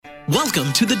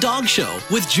Welcome to The Dog Show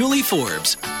with Julie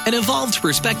Forbes, an evolved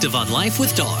perspective on life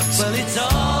with dogs. Well, it's all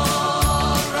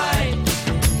right.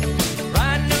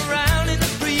 Riding around in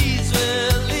the breeze.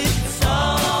 Well, it's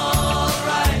all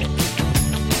right.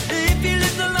 If you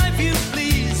live the life you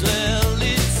please. Well,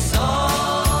 it's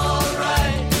all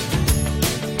right.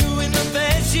 Doing the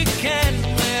best you can.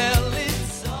 Well,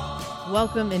 it's all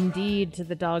Welcome indeed to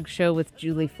The Dog Show with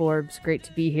Julie Forbes. Great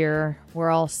to be here. We're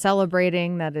all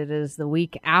celebrating that it is the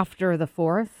week after the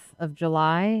 4th of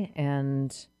July,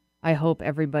 and I hope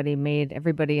everybody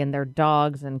and their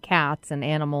dogs and cats and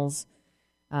animals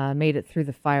made it through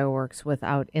the fireworks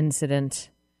without incident.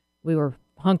 We were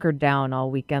hunkered down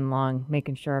all weekend long,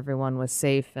 making sure everyone was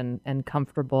safe and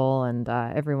comfortable, and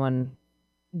everyone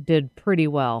did pretty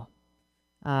well.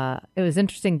 It was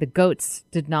interesting. The goats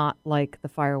did not like the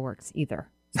fireworks either,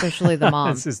 especially the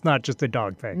mom. This is not just a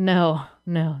dog thing. No.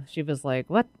 She was like,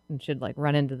 what? And she'd like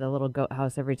run into the little goat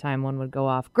house every time one would go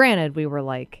off. Granted, we were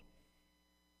like,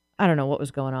 I don't know what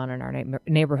was going on in our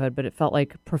neighborhood, but it felt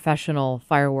like professional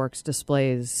fireworks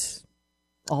displays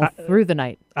all through the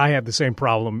night. I had the same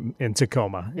problem in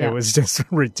Tacoma. Yeah. It was just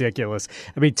ridiculous.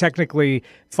 I mean, technically,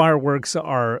 fireworks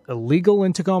are illegal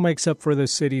in Tacoma except for the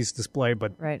city's display,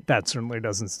 but Right. that certainly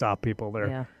doesn't stop people.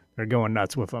 Yeah. They're going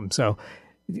nuts with them. So,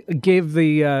 gave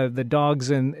the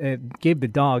dogs and gave the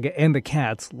dog and the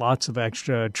cats lots of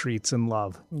extra treats and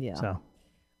love. Yeah. So,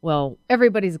 Well,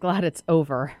 everybody's glad it's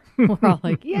over. We're all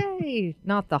like, yay!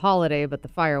 Not the holiday, but the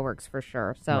fireworks for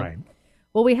sure. So, right.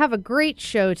 Well, we have a great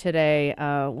show today.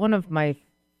 One of my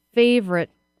favorite,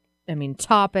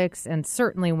 topics, and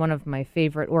certainly one of my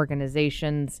favorite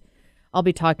organizations. I'll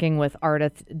be talking with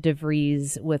Ardith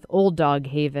DeVries with Old Dog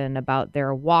Haven about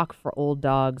their Walk for Old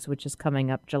Dogs, which is coming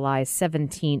up July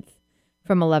 17th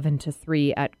from 11 to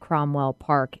 3 at Cromwell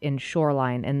Park in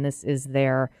Shoreline. And this is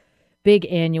their big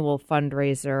annual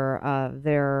fundraiser.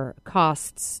 Their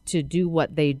costs to do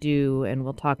what they do, and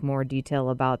we'll talk more detail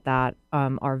about that,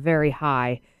 are very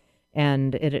high.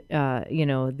 And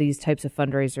these types of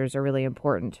fundraisers are really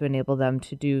important to enable them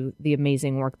to do the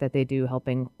amazing work that they do,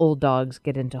 helping old dogs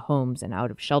get into homes and out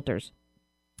of shelters.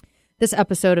 This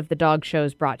episode of The Dog Show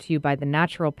is brought to you by the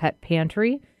Natural Pet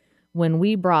Pantry. When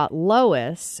we brought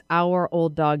Lois, our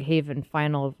Old Dog Haven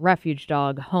final refuge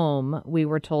dog, home, we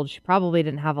were told she probably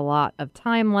didn't have a lot of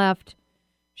time left.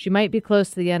 She might be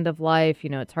close to the end of life.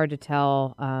 It's hard to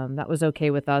tell. That was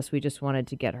okay with us. We just wanted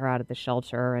to get her out of the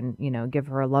shelter and, give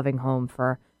her a loving home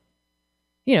for,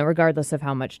 regardless of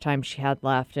how much time she had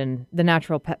left. And the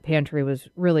Natural Pet Pantry was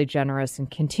really generous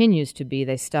and continues to be.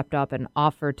 They stepped up and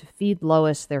offered to feed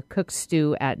Lois their cooked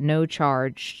stew at no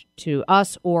charge to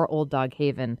us or Old Dog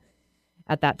Haven.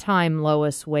 At that time,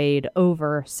 Lois weighed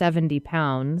over 70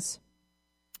 pounds.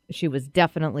 She was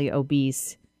definitely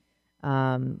obese.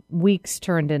 Weeks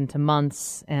turned into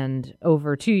months, and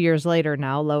over 2 years later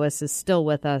now, Lois is still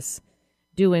with us,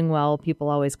 doing well. People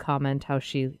always comment how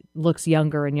she looks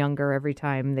younger and younger every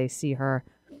time they see her.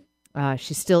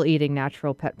 She's still eating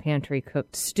Natural Pet Pantry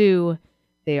cooked stew.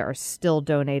 They are still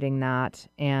donating that,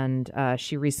 and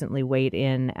she recently weighed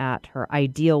in at her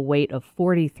ideal weight of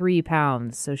 43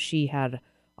 pounds, so she had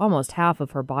almost half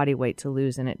of her body weight to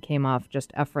lose, and it came off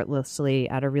just effortlessly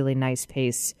at a really nice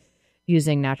pace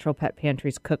using Natural Pet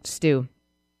Pantry's cooked stew.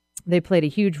 They played a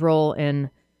huge role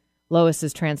in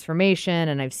Lois's transformation,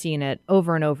 and I've seen it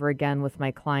over and over again with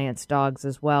my clients' dogs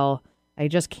as well. I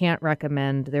just can't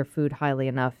recommend their food highly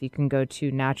enough. You can go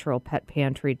to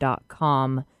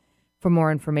naturalpetpantry.com for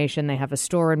more information. They have a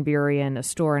store in Burien, a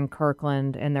store in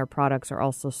Kirkland, and their products are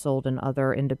also sold in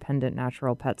other independent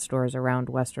natural pet stores around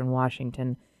Western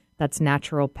Washington. That's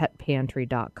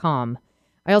naturalpetpantry.com.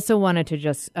 I also wanted to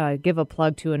just give a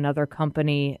plug to another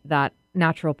company that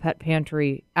Natural Pet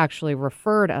Pantry actually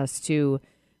referred us to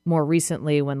more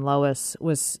recently when Lois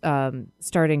was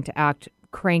starting to act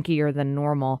crankier than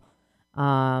normal.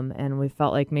 And we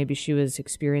felt like maybe she was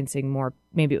experiencing more,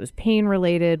 maybe it was pain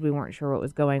related. We weren't sure what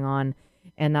was going on.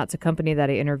 And that's a company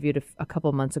that I interviewed a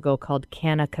couple months ago called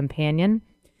Canna Companion.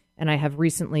 And I have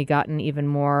recently gotten even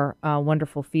more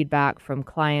wonderful feedback from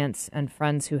clients and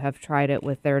friends who have tried it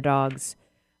with their dogs.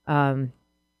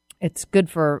 It's good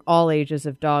for all ages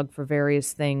of dog for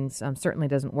various things. Certainly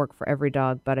doesn't work for every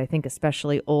dog, but I think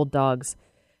especially old dogs.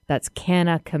 That's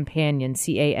Canna Companion,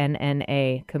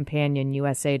 C-A-N-N-A,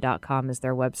 CompanionUSA.com is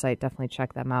their website. Definitely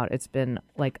check them out. It's been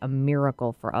like a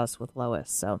miracle for us with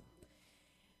Lois.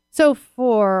 So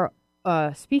for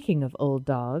speaking of old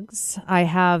dogs, I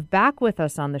have back with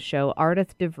us on the show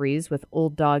Ardith DeVries with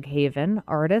Old Dog Haven.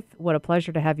 Ardith, what a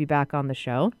pleasure to have you back on the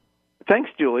show. Thanks,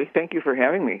 Julie. Thank you for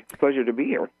having me. It's a pleasure to be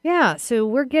here. Yeah, so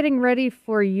we're getting ready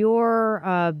for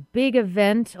your big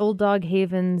event, Old Dog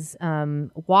Haven's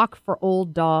Walk for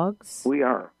Old Dogs. We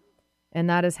are. And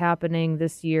that is happening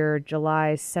this year,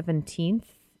 July 17th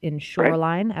in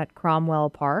Shoreline at Cromwell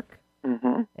Park.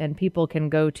 Mm-hmm. And people can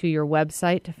go to your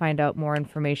website to find out more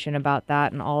information about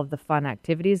that and all of the fun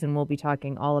activities. And we'll be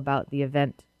talking all about the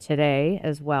event today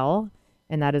as well.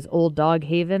 And that is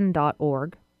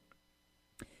olddoghaven.org.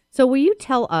 So will you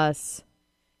tell us,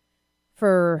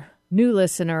 for new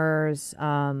listeners,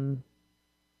 what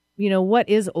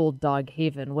is Old Dog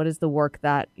Haven? What is the work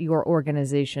that your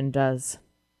organization does?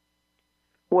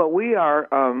 Well, we are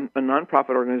a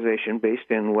nonprofit organization based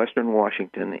in Western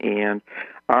Washington, and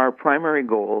our primary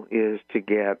goal is to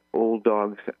get old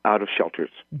dogs out of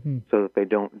shelters so that they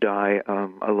don't die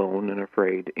alone and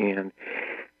afraid. And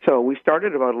so we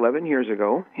started about 11 years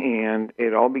ago, and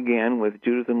it all began with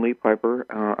Judith and Lee Piper,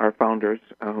 our founders,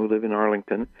 who live in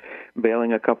Arlington,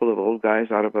 bailing a couple of old guys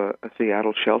out of a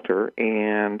Seattle shelter.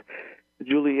 And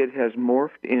Julie, it has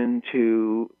morphed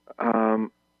into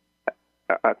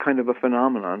a kind of a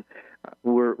phenomenon.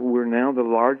 We're now the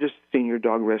largest senior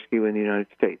dog rescue in the United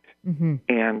States,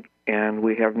 and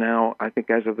we have now, I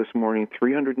think, as of this morning,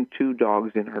 302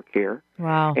 dogs in our care.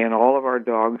 Wow! And all of our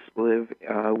dogs live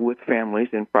with families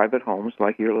in private homes,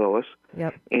 like your Lois.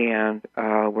 Yep. And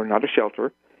we're not a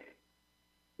shelter.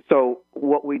 So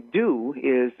what we do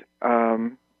is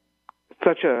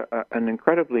such an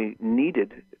incredibly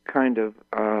needed kind of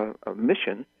a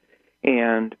mission,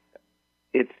 and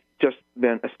it's just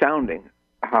been astounding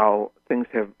how things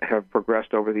have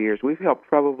progressed over the years. We've helped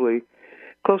probably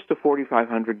close to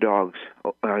 4,500 dogs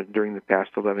during the past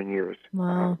 11 years.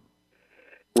 Wow.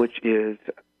 Which is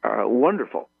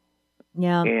wonderful.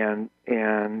 Yeah.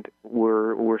 And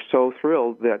we're so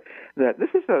thrilled that this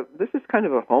is kind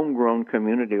of a homegrown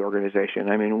community organization.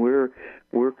 I mean, we're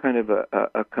kind of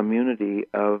a community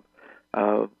of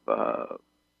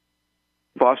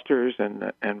fosters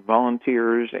and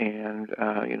volunteers and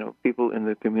people in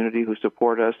the community who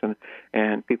support us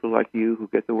and people like you who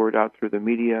get the word out through the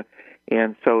media,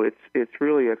 and so it's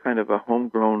really a kind of a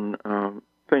homegrown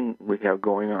thing we have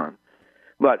going on.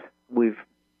 But we've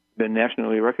been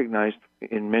nationally recognized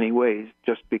in many ways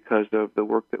just because of the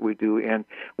work that we do, and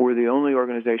we're the only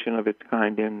organization of its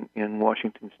kind in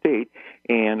Washington State,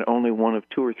 and only one of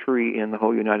two or three in the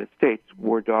whole United States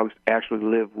where dogs actually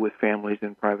live with families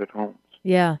in private homes.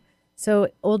 Yeah. So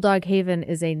Old Dog Haven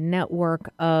is a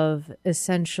network of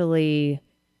essentially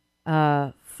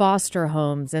foster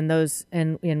homes, and those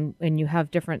and you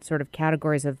have different sort of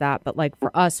categories of that. But like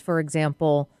for us, for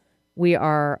example, we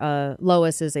are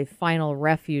Lois is a final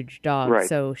refuge dog, right,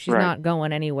 so she's not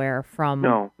going anywhere from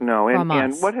no. From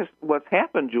and us. what's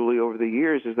happened, Julie, over the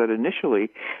years is that initially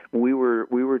we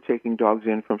were taking dogs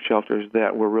in from shelters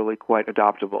that were really quite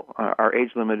adoptable. Our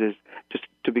age limit is just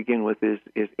to begin with is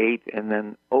 8 and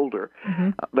then older.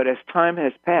 But as time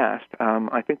has passed,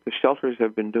 I think the shelters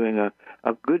have been doing a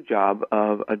good job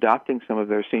of adopting some of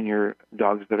their senior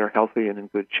dogs that are healthy and in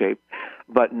good shape.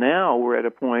 But now we're at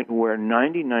a point where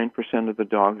 99% of the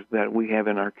dogs that we have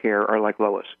in our care are like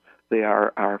Lois. They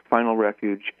are our final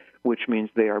refuge, which means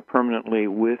they are permanently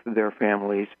with their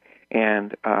families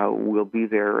and will be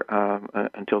there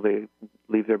until they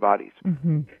leave their bodies.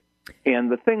 And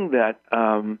the thing that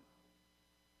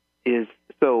is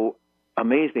so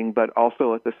amazing, but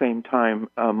also at the same time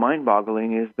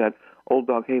mind-boggling, is that Old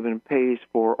Dog Haven pays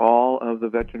for all of the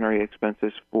veterinary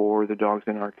expenses for the dogs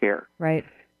in our care. Right.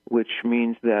 Which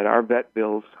means that our vet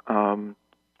bills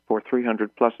for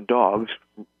 300-plus dogs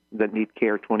that need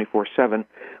care 24/7,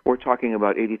 we're talking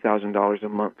about $80,000 a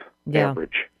month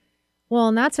average. Well,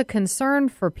 and that's a concern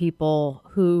for people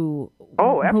who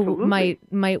absolutely.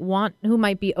 who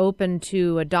might be open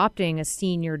to adopting a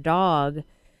senior dog,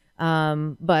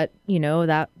 but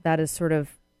that is sort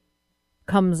of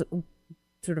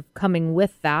coming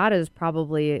with that is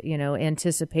probably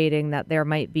anticipating that there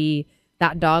might be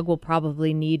that dog will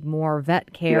probably need more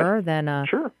vet care than a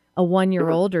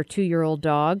 1-year-old or 2-year-old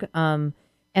dog.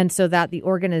 And so that the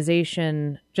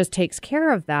organization just takes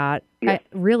care of that, it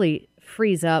really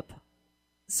frees up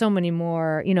so many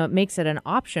more, it makes it an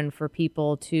option for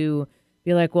people to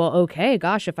be like, well, okay,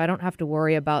 gosh, if I don't have to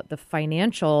worry about the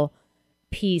financial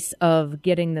piece of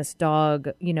getting this dog,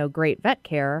 great vet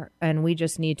care, and we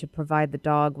just need to provide the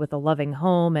dog with a loving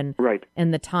home and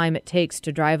the time it takes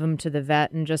to drive them to the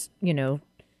vet and just,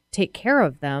 take care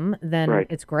of them, then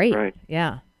it's great. Right.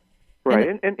 Yeah.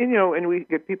 Right, and you know, and we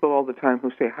get people all the time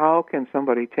who say, how can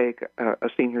somebody take a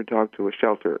senior dog to a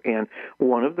shelter? And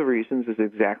one of the reasons is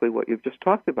exactly what you've just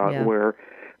talked about, Yeah.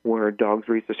 where dogs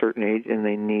reach a certain age and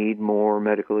they need more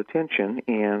medical attention,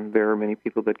 and there are many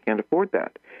people that can't afford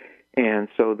that. And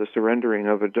so the surrendering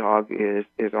of a dog is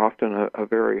often a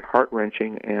very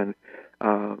heart-wrenching and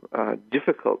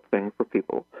difficult thing for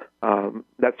people.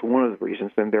 That's one of the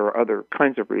reasons, and there are other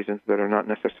kinds of reasons that are not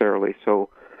necessarily so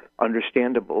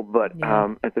understandable, but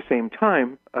at the same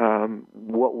time,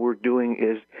 what we're doing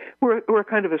is we're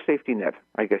kind of a safety net,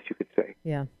 I guess you could say.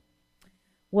 Yeah.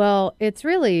 Well, it's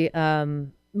really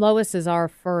Lois is our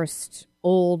first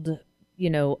old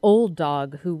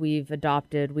dog who we've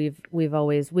adopted. We've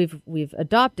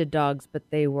adopted dogs, but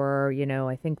they were,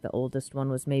 I think the oldest one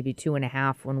was maybe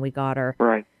 2.5 when we got her.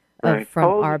 Right. From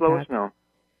How old our is Lois pack. now?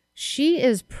 She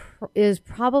is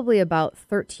probably about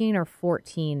 13 or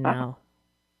 14 now.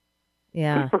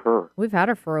 Yeah. Good for her. We've had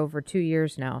her for over 2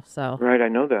 years now, so. Right, I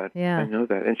know that. Yeah. I know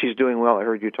that. And she's doing well. I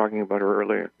heard you talking about her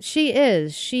earlier. She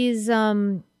is. She's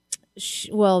the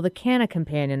Canna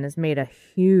Companion has made a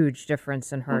huge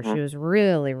difference in her. Mm-hmm. She was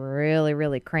really, really,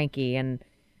 really cranky and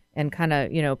kind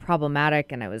of,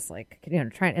 problematic, and I was like,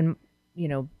 trying, and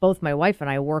both my wife and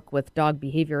I work with dog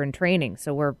behavior and training,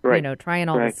 so we're Right. trying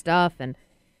all Right. this stuff,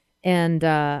 and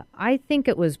I think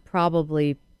it was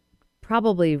probably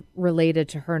related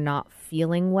to her not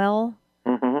feeling well.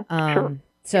 Mm-hmm. Sure.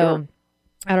 So Sure.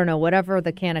 I don't know, whatever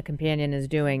the Canna Companion is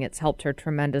doing, it's helped her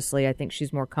tremendously. I think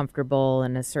she's more comfortable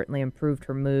and has certainly improved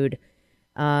her mood.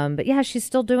 But yeah, she's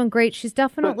still doing great. She's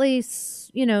definitely,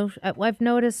 I've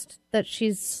noticed that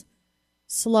she's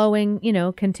slowing,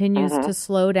 continues to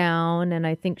slow down. And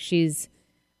I think she's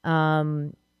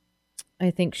getting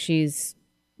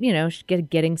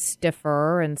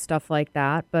stiffer and stuff like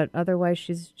that. But otherwise,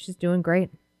 she's doing great.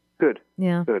 Good.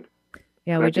 Yeah. Good.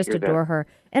 Yeah, Glad we to just hear that. adore her.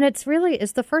 And it's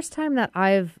the first time that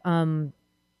I've,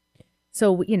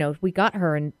 we got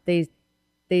her and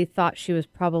they thought she was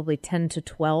probably 10 to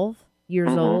 12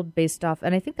 years old based off,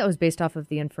 and I think that was based off of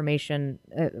the information.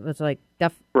 It was like,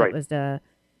 Right. it was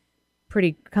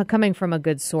pretty, coming from a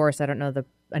good source. I don't know,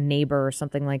 a neighbor or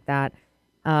something like that.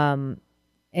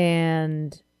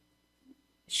 And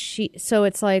so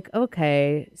it's like,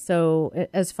 okay, so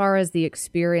as far as the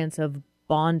experience of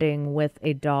bonding with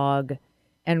a dog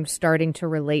and starting to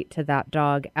relate to that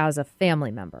dog as a family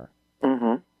member.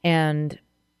 Mm-hmm. And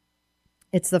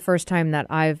it's the first time that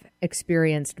I've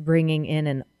experienced bringing in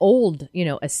an old,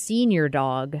 a senior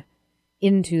dog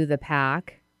into the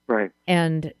pack Right.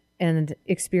 and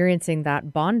experiencing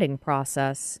that bonding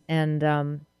process.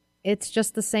 And it's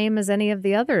just the same as any of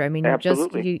the other. I mean,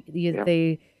 Absolutely.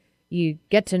 you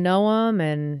get to know them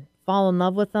and fall in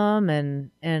love with them,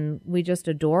 and we just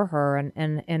adore her,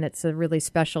 and it's a really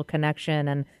special connection.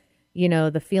 And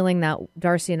the feeling that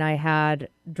Darcy and I had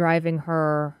driving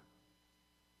her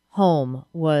home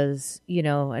was,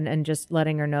 and just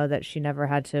letting her know that she never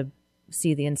had to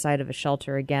see the inside of a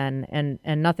shelter again, and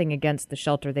nothing against the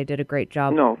shelter. They did a great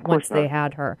job No, of course once they not.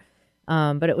 had her.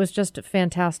 But it was just a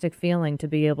fantastic feeling to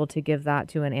be able to give that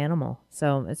to an animal.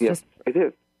 So it's Yes, just, it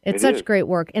is. it's It such is. great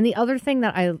work. And the other thing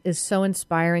that is so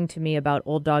inspiring to me about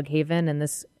Old Dog Haven, and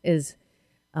this is,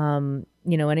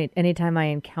 anytime I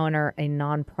encounter a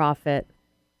nonprofit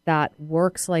that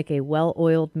works like a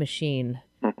well-oiled machine,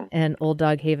 and Old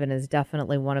Dog Haven is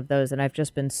definitely one of those. And I've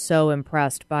just been so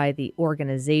impressed by the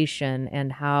organization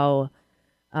and how,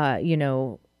 I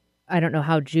don't know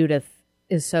how Judith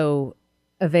is so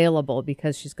available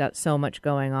because she's got so much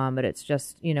going on, but it's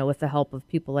just, with the help of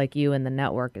people like you and the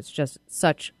network, it's just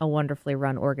such a wonderfully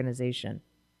run organization.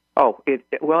 Oh, it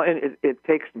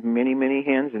takes many, many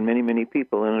hands and many, many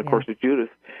people. And, of course, Judith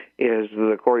is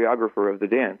the choreographer of the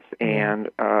dance and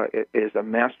is a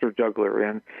master juggler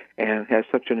and has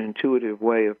such an intuitive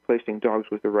way of placing dogs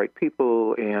with the right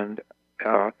people. And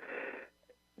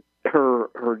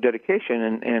her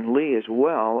dedication, and Lee as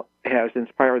well, has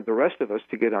inspired the rest of us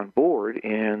to get on board.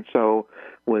 And so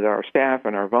with our staff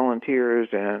and our volunteers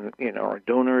and, our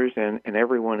donors and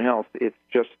everyone else, it's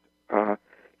just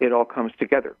it all comes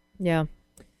together. Yeah.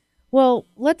 Well,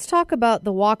 let's talk about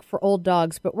the Walk for Old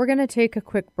Dogs, but we're going to take a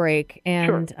quick break.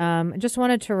 And I just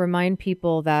wanted to remind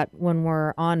people that when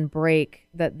we're on break,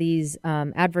 that these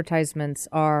advertisements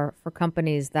are for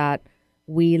companies that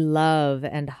we love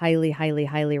and highly, highly,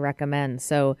 highly recommend.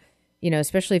 So,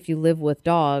 especially if you live with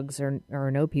dogs or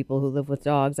know people who live with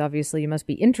dogs, obviously you must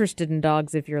be interested in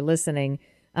dogs if you're listening.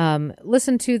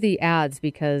 Listen to the ads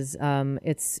because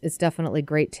it's definitely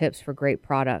great tips for great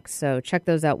products. So check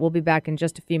those out. We'll be back in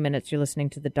just a few minutes. You're listening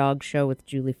to The Dog Show with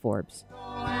Julie Forbes. Dog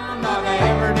I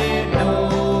ever did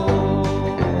know.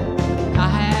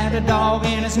 had a dog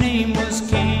and his name was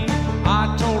King.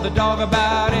 I told the dog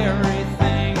about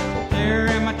everything. There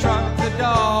in my truck, the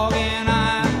dog and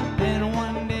I. Then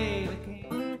one day the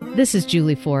king. This is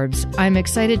Julie Forbes. I'm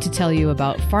excited to tell you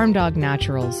about Farm Dog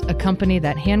Naturals, a company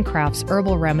that handcrafts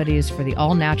herbal remedies for the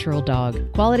all-natural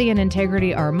dog. Quality and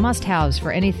integrity are must-haves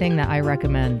for anything that I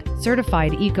recommend.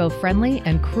 Certified eco-friendly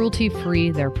and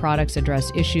cruelty-free, their products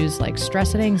address issues like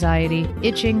stress and anxiety,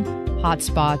 itching, hot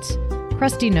spots,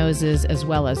 crusty noses, as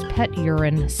well as pet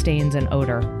urine, stains, and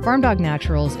odor. Farm Dog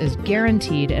Naturals is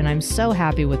guaranteed, and I'm so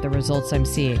happy with the results I'm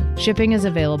seeing. Shipping is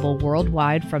available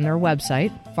worldwide from their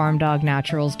website,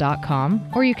 farmdognaturals.com,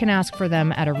 or you can ask for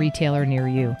them at a retailer near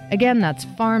you. Again, that's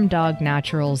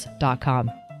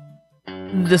farmdognaturals.com.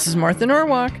 This is Martha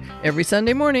Norwalk. Every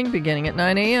Sunday morning, beginning at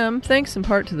 9 a.m., thanks in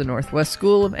part to the Northwest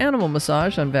School of Animal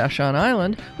Massage on Vashon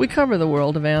Island, we cover the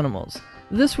world of animals.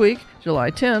 This week, July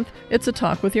 10th, it's a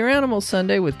Talk with Your Animals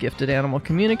Sunday with gifted animal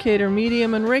communicator,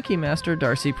 medium, and Reiki master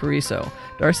Darcy Pariso.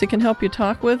 Darcy can help you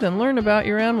talk with and learn about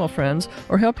your animal friends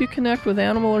or help you connect with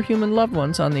animal or human loved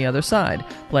ones on the other side.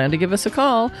 Plan to give us a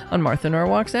call on Martha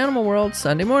Norwalk's Animal World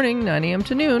Sunday morning, 9 a.m.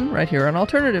 to noon, right here on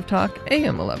Alternative Talk,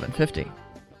 AM 1150.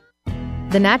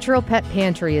 The Natural Pet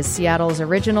Pantry is Seattle's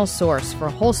original source for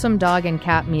wholesome dog and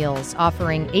cat meals,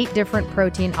 offering 8 different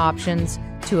protein options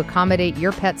to accommodate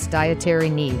your pet's dietary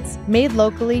needs. Made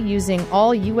locally using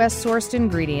all U.S.-sourced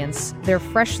ingredients, their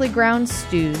freshly ground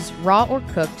stews, raw or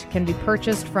cooked, can be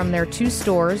purchased from their 2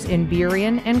 stores in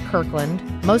Burien and Kirkland,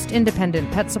 most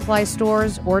independent pet supply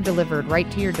stores, or delivered right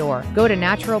to your door. Go to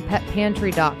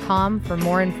naturalpetpantry.com for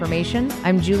more information.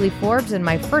 I'm Julie Forbes, and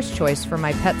my first choice for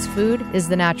my pet's food is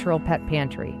the Natural Pet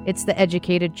Pantry. It's the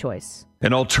educated choice.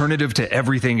 An alternative to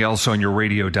everything else on your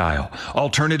radio dial.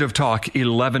 Alternative Talk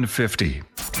 1150.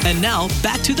 And now,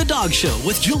 back to the Dog Show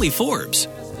with Julie Forbes.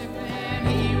 And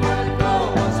he would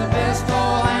go, was the best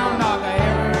old hound dog I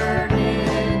ever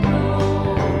did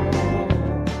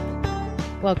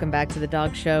know. Welcome back to the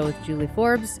Dog Show with Julie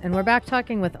Forbes, and we're back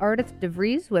talking with Ardith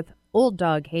DeVries with Old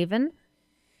Dog Haven.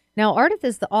 Now, Ardith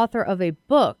is the author of a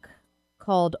book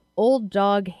called Old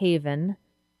Dog Haven.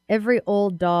 Every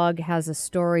old dog has a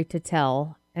story to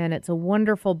tell, and it's a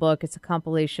wonderful book. It's a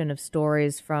compilation of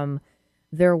stories from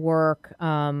their work,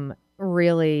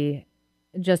 really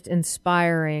just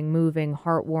inspiring, moving,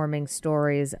 heartwarming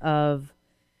stories of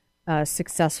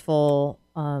successful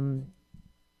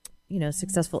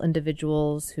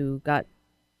individuals who got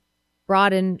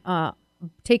brought in,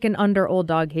 taken under Old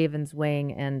Dog Haven's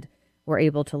wing and were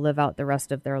able to live out the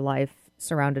rest of their life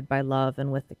surrounded by love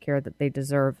and with the care that they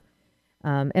deserve.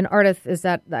 And Ardith, is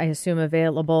that, I assume,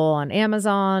 available on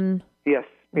Amazon? Yes.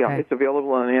 Yeah, Okay. It's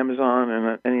available on Amazon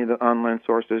and any of the online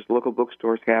sources. Local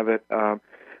bookstores have it.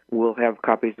 We'll have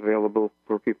copies available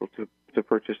for people to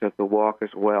purchase at the walk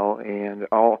as well. And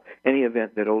any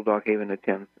event that Old Dog Haven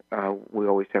attends, we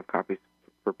always have copies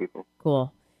for people.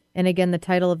 Cool. And again, the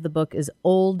title of the book is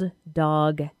Old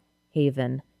Dog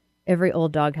Haven. Every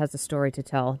old dog has a story to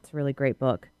tell. It's a really great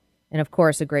book. And, of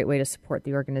course, a great way to support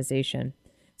the organization.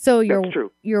 So That's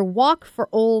true. Your Walk for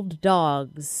Old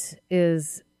Dogs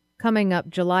is coming up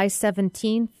July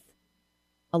 17th,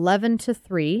 11 to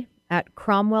 3 at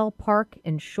Cromwell Park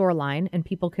in Shoreline, and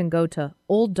people can go to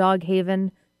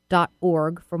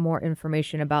olddoghaven.org for more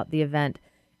information about the event.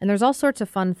 And there's all sorts of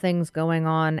fun things going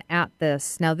on at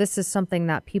this. Now, this is something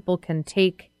that people can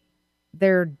take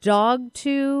their dog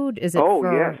to. Is it?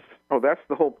 Yes. Oh, that's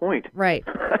the whole point. Right.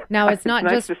 Now, it's not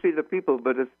nice just to see the people,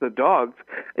 but it's the dogs.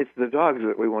 It's the dogs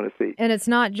that we want to see. And it's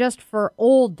not just for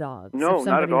old dogs. No, If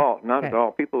not at somebody- all. Not Okay. at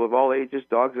all. People of all ages,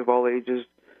 dogs of all ages.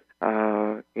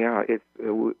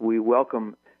 We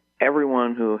welcome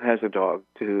everyone who has a dog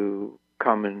to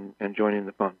come and join in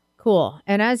the fun. Cool.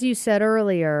 And as you said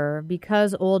earlier,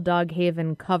 because Old Dog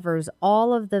Haven covers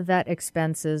all of the vet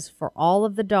expenses for all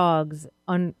of the dogs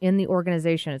in the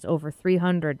organization, it's over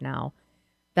 300 now,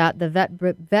 that the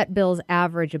vet bills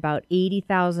average about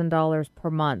 $80,000 per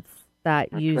month that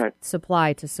That's you right.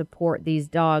 supply to support these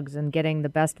dogs and getting the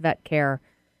best vet care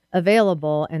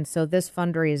available. And so this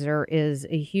fundraiser is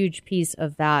a huge piece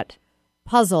of that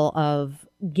puzzle of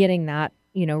getting that,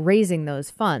 raising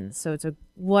those funds. So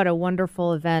what a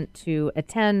wonderful event to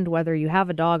attend, whether you have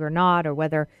a dog or not, or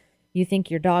whether you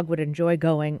think your dog would enjoy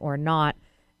going or not.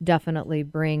 Definitely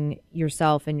bring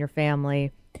yourself and your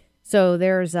family. So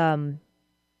there's a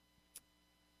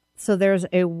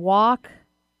walk,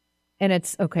 and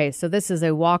it's okay. So this is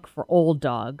a walk for old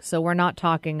dogs. So we're not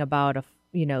talking about a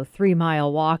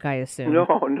 3-mile walk, I assume.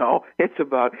 No,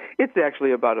 it's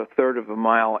actually about a third of a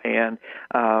mile, and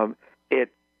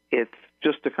it's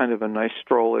just a kind of a nice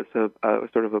stroll. It's a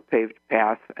sort of a paved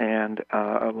path and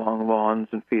along lawns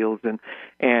and fields,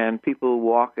 and people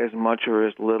walk as much or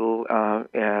as little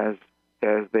as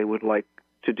they would like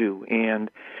to do. And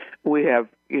we have,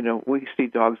 we see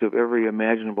dogs of every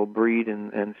imaginable breed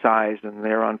and size, and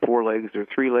they're on 4 legs or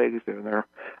 3 legs, and they're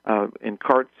in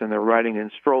carts, and they're riding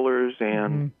in strollers,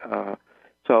 and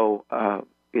so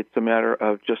it's a matter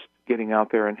of just getting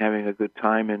out there and having a good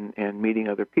time and meeting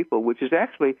other people, which is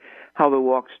actually how the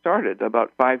walk started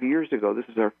about 5 years ago. This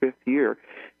is our 5th year,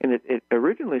 and it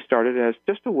originally started as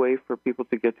just a way for people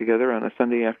to get together on a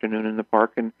Sunday afternoon in the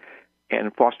park and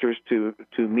fosters to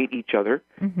meet each other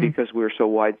because we're so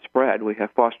widespread. We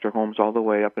have foster homes all the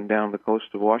way up and down the coast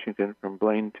of Washington from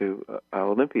Blaine to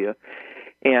Olympia,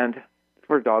 and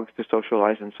for dogs to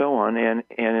socialize and so on. And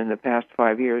in the past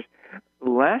 5 years,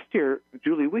 last year,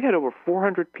 Julie, we had over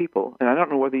 400 people, and I don't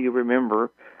know whether you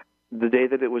remember the day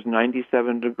that it was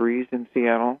 97 degrees in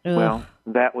Seattle. Ugh. Well,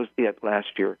 that was it last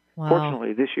year. Wow.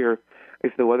 Fortunately, this year,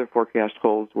 if the weather forecast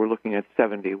holds, we're looking at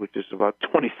 70, which is about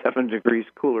 27 degrees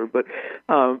cooler. But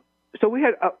so we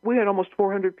had almost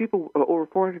 400 people, over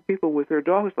 400 people with their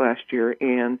dogs last year,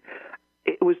 and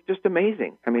it was just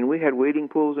amazing. I mean, we had wading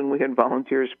pools and we had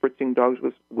volunteers spritzing dogs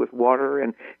with water,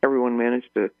 and everyone managed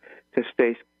to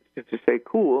stay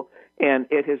cool. And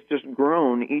it has just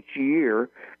grown each year,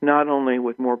 not only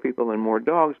with more people and more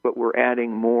dogs, but we're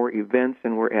adding more events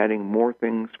and we're adding more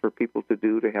things for people to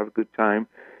do to have a good time.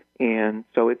 And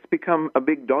so it's become a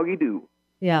big doggy-do.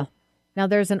 Yeah. Now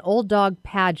there's an old dog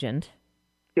pageant.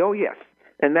 Oh, yes.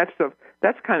 And that's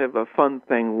kind of a fun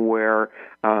thing where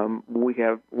we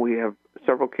have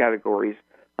several categories: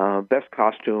 best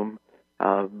costume,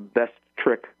 best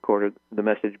trick, quoted the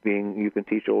message being you can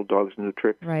teach old dogs new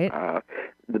tricks. Right.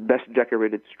 The best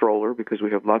decorated stroller, because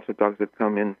we have lots of dogs that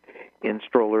come in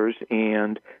strollers,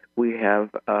 and we have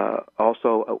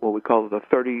also what we call the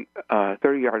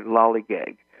 30-yard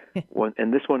lollygag.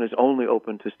 And this one is only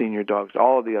open to senior dogs.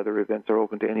 All of the other events are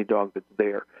open to any dog that's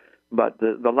there. But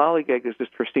the lollygag is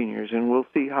just for seniors, and we'll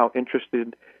see how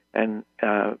interested and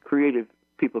creative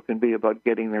people can be about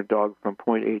getting their dog from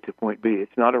point A to point B.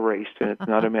 It's not a race, and it's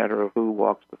not a matter of who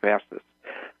walks the fastest.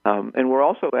 And we're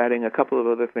also adding a couple of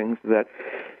other things that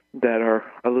are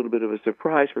a little bit of a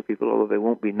surprise for people, although they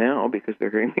won't be now because they're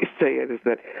hearing me say it, is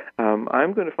that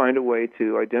I'm going to find a way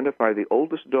to identify the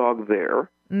oldest dog there,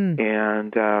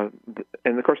 and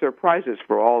of course there are prizes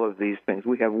for all of these things.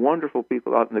 We have wonderful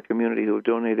people out in the community who have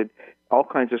donated all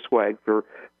kinds of swag for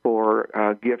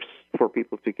gifts for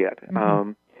people to get.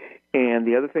 And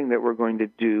the other thing that we're going to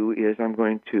do is I'm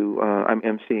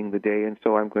emceeing the day, and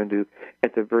so I'm going to,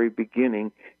 at the very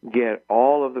beginning, get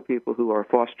all of the people who are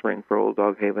fostering for Old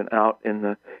Dog Haven out in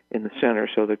the center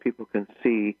so that people can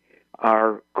see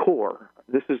our core.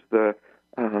 This is the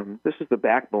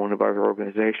backbone of our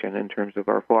organization in terms of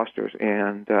our fosters,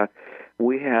 and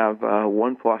we have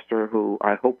one foster who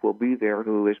I hope will be there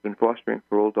who has been fostering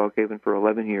for Old Dog Haven for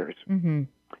 11 years.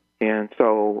 And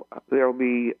so there'll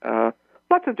be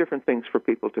lots of different things for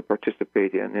people to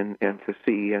participate in and to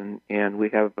see, and we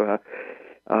have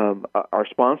our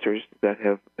sponsors that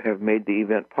have made the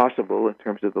event possible in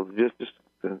terms of the logistics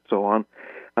and so on.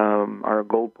 Our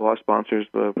Gold Paw sponsors,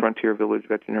 the Frontier Village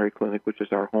Veterinary Clinic, which is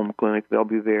our home clinic, they'll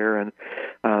be there, and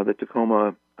the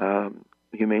Tacoma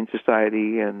Humane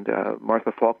Society, and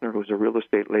Martha Faulkner, who's a real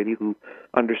estate lady who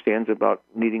understands about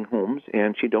needing homes,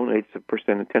 and she donates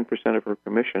 10% of her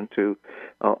commission to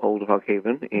Old Dog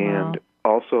Haven, and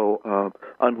also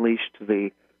unleashed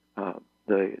the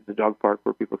dog park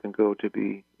where people can go to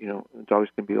be, dogs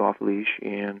can be off leash,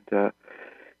 and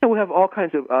we have all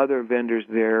kinds of other vendors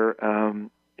there.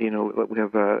 We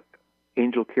have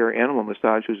Angel Care Animal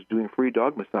Massage, who's doing free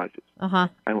dog massages.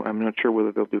 I'm not sure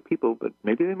whether they'll do people, but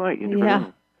maybe they might. You never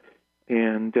know.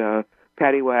 And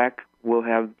Paddywhack will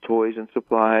have toys and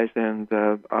supplies, and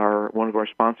one of our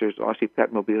sponsors, Aussie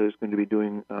Petmobile, is going to be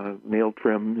doing nail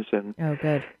trims. And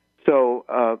good.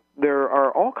 So there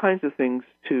are all kinds of things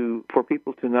for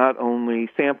people to not only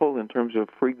sample in terms of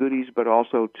free goodies, but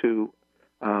also to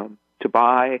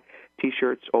buy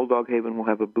T-shirts. Old Dog Haven will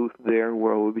have a booth there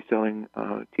where we'll be selling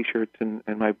T-shirts and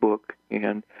my book.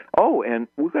 And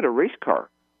we've got a race car.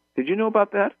 Did you know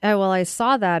about that? Well, I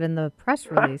saw that in the press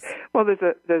release. Well,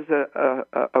 there's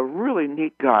a really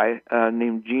neat guy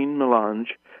named Gene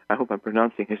Melange. I hope I'm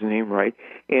pronouncing his name right.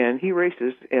 And he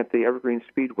races at the Evergreen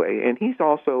Speedway, and he's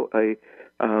also a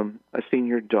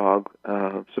senior dog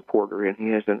supporter, and he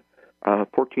has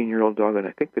 14-year-old dog, and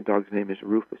I think the dog's name is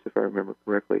Rufus, if I remember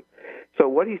correctly. So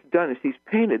what he's done is he's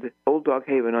painted Old Dog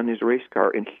Haven on his race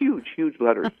car in huge, huge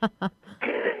letters.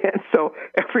 And so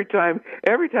every time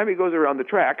he goes around the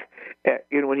track,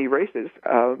 when he races,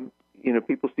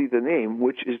 people see the name,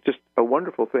 which is just a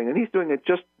wonderful thing. And he's doing it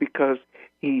just because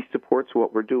he supports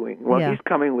what we're doing. Well, Yeah. he's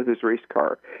coming with his race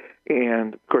car.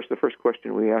 And, of course, the first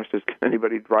question we asked is, can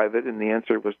anybody drive it? And the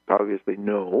answer was obviously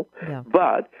no. Yeah.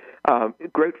 But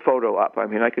great photo up. I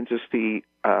mean, I can just see,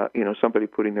 somebody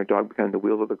putting their dog behind the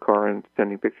wheel of the car and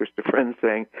sending pictures to friends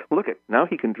saying, look, now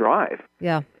he can drive.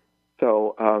 Yeah.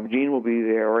 So Gene will be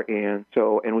there, and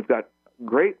we've got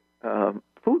great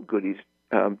food goodies.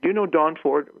 Do you know Dawn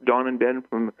and Ben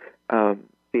from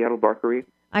Seattle Barkery?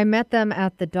 I met them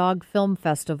at the Dog Film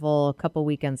Festival a couple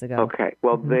weekends ago. Okay.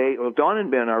 Well, Dawn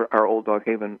and Ben are Old Dog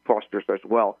Haven fosters as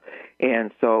well,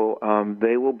 and so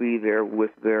they will be there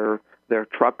with their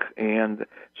truck, and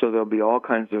so there'll be all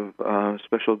kinds of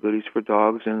special goodies for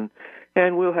dogs,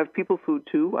 and we'll have people food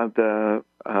too. The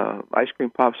ice cream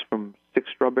pops from Six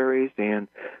Strawberries, and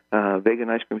vegan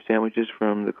ice cream sandwiches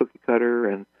from the Cookie Cutter,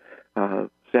 and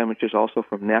sandwiches also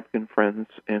from Napkin Friends,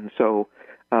 and so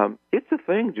it's a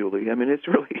thing, Julie. I mean, it's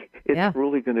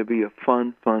really going to be a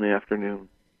fun afternoon.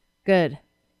 Good.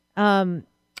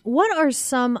 What are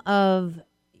some of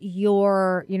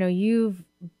your, you've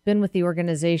been with the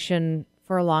organization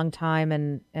for a long time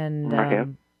and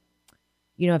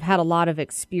have had a lot of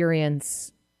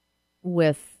experience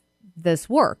with this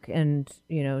work and,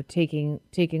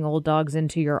 taking old dogs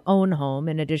into your own home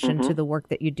in addition to the work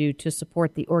that you do to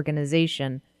support the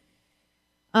organization.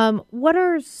 What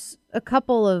are a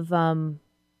couple of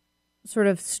sort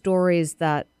of stories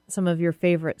some of your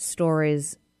favorite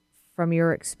stories from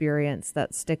your experience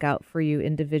that stick out for you,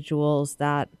 individuals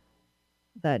that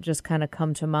just kind of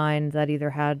come to mind that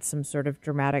either had some sort of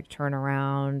dramatic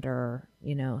turnaround or,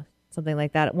 something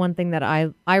like that? One thing that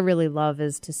I really love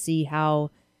is to see how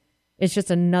it's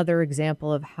just another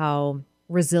example of how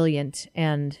resilient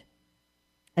and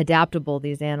adaptable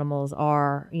these animals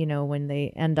are, when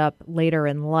they end up later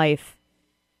in life,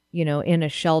 in a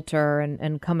shelter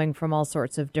and coming from all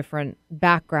sorts of different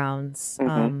backgrounds,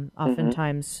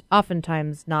 oftentimes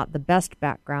not the best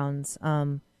backgrounds,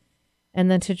 and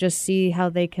then to just see how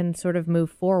they can sort of move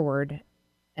forward.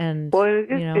 And well,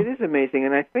 it is amazing,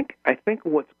 and I think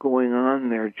what's going on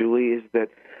there, Julie, is that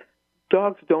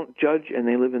dogs don't judge and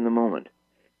they live in the moment.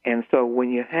 And so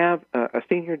when you have a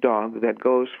senior dog that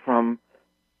goes from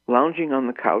lounging on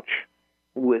the couch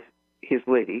with his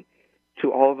lady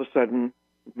to all of a sudden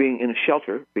being in a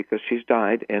shelter because she's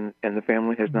died and the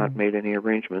family has not made any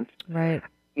arrangements, right?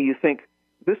 You think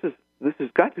this has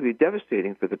got to be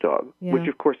devastating for the dog, which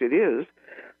of course it is.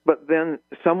 But then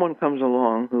someone comes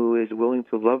along who is willing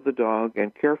to love the dog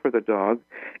and care for the dog,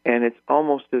 and it's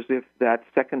almost as if that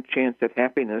second chance at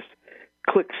happiness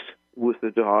clicks with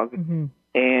the dog,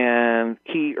 and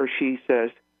he or she says,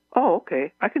 oh,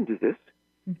 okay, I can do this.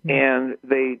 And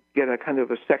they get a kind of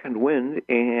a second wind,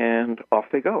 and off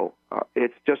they go.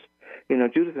 It's just,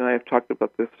 Judith and I have talked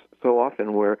about this so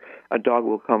often, where a dog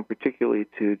will come, particularly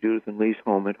to Judith and Lee's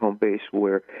home at home base,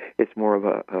 where it's more of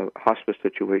a hospice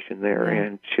situation there,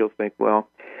 and she'll think, well,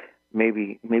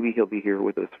 maybe he'll be here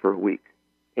with us for a week.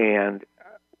 And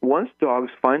once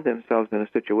dogs find themselves in a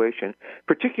situation,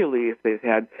 particularly if they've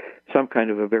had some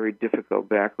kind of a very difficult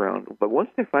background, but once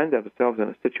they find themselves in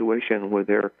a situation where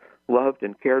they're loved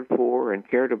and cared for and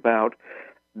cared about,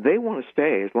 they want to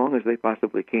stay as long as they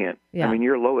possibly can. Yeah. I mean,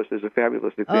 your Lois is a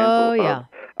fabulous example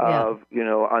of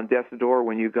on death's door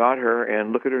when you got her,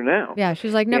 and look at her now. Yeah,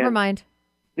 she's like, never mind.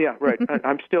 Yeah, right.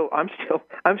 I'm still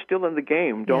in the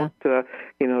game. Don't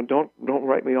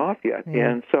write me off yet. Yeah.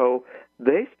 And so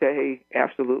they stay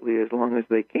absolutely as long as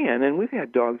they can. And we've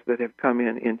had dogs that have come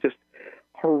in just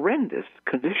horrendous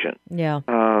condition. Yeah.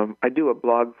 I do a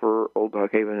blog for Old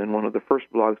Dog Haven, and one of the first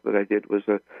blogs that I did was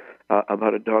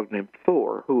about a dog named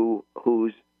Thor,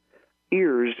 whose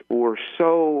ears were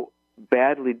so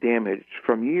badly damaged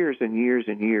from years and years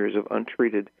and years of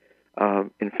untreated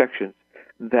infections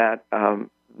that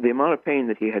the amount of pain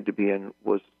that he had to be in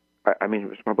was, it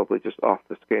was probably just off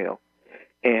the scale.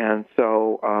 And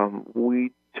so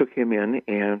we took him in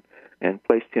and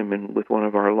placed him in with one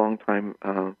of our longtime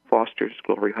fosters,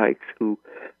 Glory Hikes, who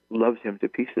loves him to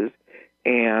pieces,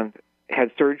 and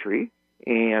had surgery.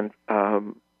 And,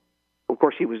 of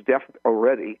course, he was deaf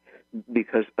already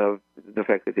because of the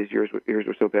fact that his ears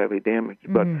were so badly damaged.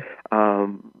 But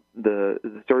the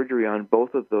surgery on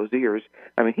both of those ears,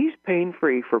 he's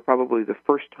pain-free for probably the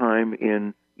first time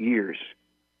in years.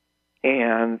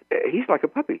 And he's like a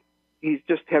puppy.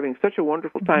 just having such a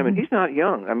wonderful time, and he's not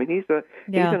young. I mean, he's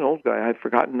an old guy. I've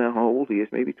forgotten now how old he is,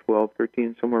 maybe 12,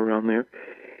 13, somewhere around there,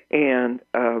 and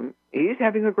he's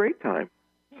having a great time.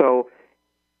 So,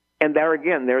 and there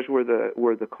again, there's where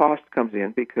the cost comes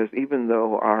in, because even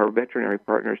though our veterinary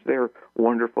partners, they're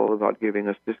wonderful about giving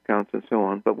us discounts and so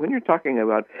on, but when you're talking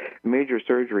about major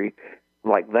surgery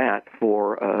like that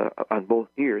for on both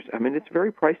ears, I mean, it's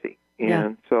very pricey,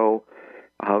 and so.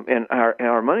 And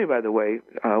our money, by the way,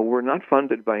 we're not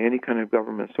funded by any kind of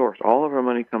government source. All of our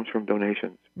money comes from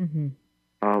donations,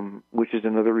 which is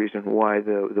another reason why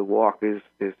the walk is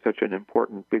such an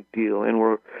important big deal. And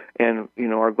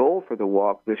our goal for the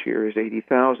walk this year is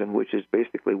 $80,000, which is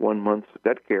basically 1 month's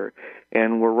vet care,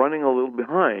 and we're running a little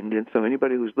behind. And so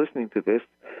anybody who's listening to this,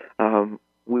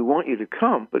 we want you to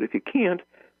come, but if you can't,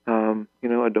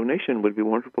 a donation would be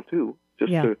wonderful too.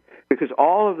 Because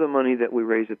all of the money that we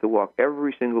raise at the walk,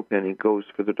 every single penny goes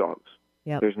for the dogs.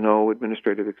 Yep. There's no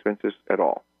administrative expenses at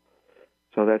all.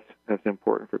 So that's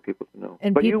important for people to know.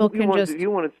 And but people you can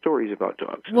wanted stories about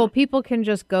dogs. Well, people can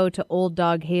just go to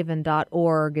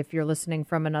olddoghaven.org if you're listening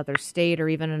from another state or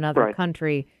even another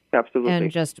country. Absolutely.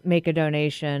 And just make a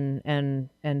donation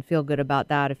and feel good about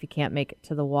that if you can't make it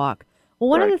to the walk. Well,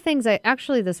 one of the things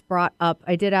this brought up,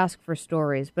 I did ask for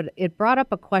stories, but it brought up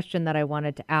a question that I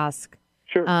wanted to ask.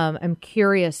 Sure. I'm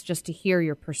curious just to hear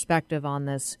your perspective on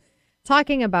this.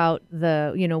 Talking about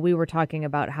we were talking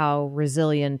about how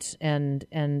resilient and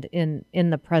in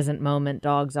the present moment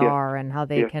dogs are, and how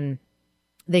they can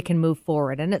move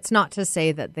forward. And it's not to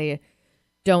say that they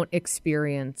don't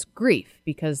experience grief,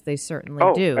 because they certainly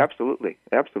do. Absolutely.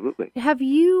 Absolutely. Have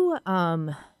you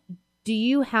do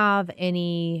you have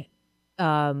any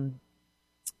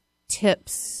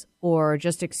tips or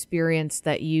just experience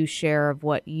that you share of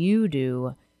what you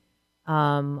do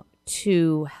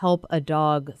to help a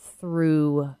dog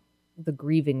through the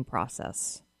grieving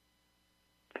process?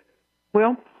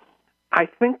 Well, I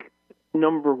think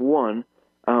number one,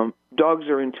 dogs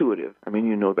are intuitive. I mean,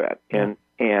 you know that,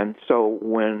 and so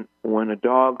when a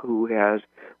dog who has,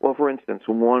 well, for instance,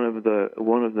 one of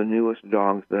the newest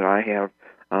dogs that I have,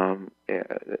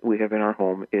 we have in our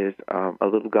home is a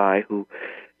little guy who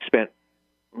spent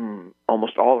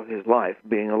almost all of his life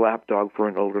being a lap dog for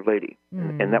an older lady,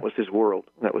 and that was his world.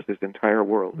 That was his entire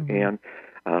world. And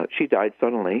she died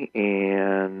suddenly,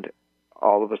 and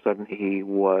all of a sudden he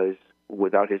was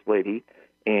without his lady,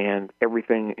 and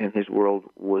everything in his world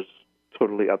was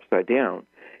totally upside down.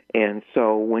 And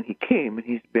so when he came, and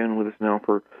he's been with us now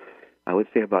for, I would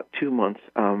say, about 2 months,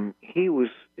 he was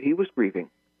grieving.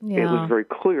 Yeah. It was very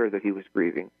clear that he was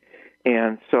grieving.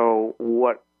 And so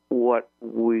what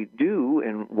we do,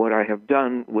 and what I have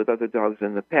done with other dogs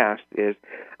in the past, is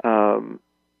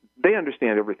they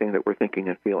understand everything that we're thinking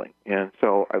and feeling. And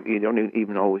so you don't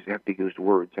even always have to use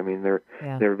words. I mean, they're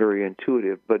very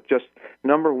intuitive. But just,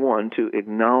 number one, to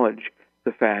acknowledge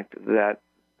the fact that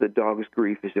the dog's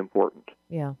grief is important.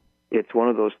 Yeah. It's one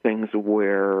of those things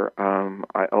where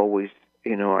I always,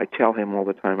 I tell him all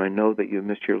the time, I know that you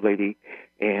missed your lady,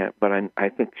 but I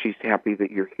think she's happy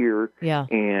that you're here,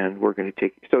 and we're going to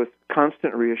take you. So it's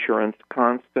constant reassurance,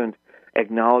 constant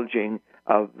acknowledging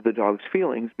of the dog's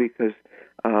feelings, because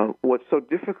what's so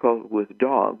difficult with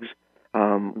dogs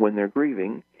when they're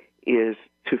grieving is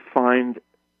to find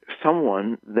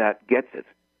someone that gets it.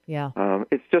 Yeah.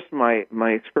 It's just my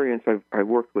experience. I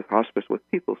worked with hospice with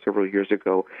people several years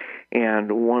ago,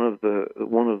 and one of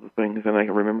the things, and I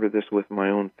remember this with my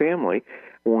own family,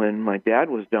 when my dad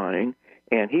was dying,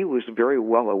 and he was very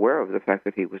well aware of the fact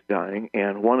that he was dying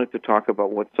and wanted to talk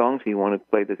about what songs he wanted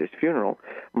played at his funeral.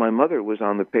 My mother was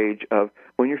on the page of,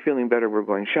 when you're feeling better, we're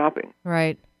going shopping.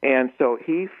 Right. And so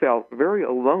he felt very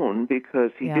alone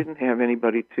because he didn't have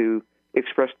anybody to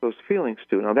express those feelings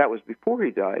to. Now, that was before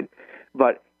he died,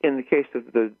 but in the case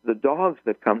of the dogs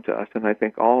that come to us, and I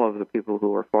think all of the people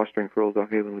who are fostering for Old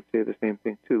Dog Haven would say the same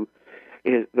thing too,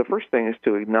 is the first thing is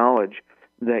to acknowledge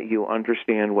that you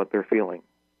understand what they're feeling,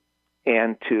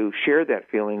 and to share that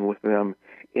feeling with them,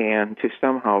 and to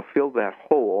somehow fill that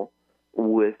hole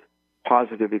with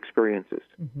positive experiences,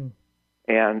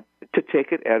 and to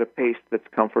take it at a pace that's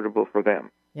comfortable for them.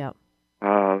 Yeah.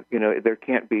 There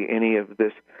can't be any of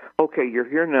this, okay, you're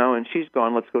here now and she's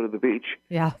gone, let's go to the beach.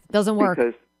 Yeah, doesn't work.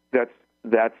 Because that's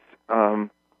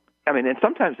and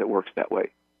sometimes it works that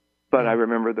way. But I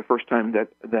remember the first time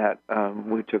that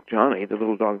we took Johnny, the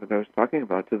little dog that I was talking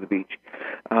about, to the beach.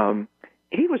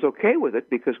 He was okay with it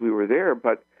because we were there,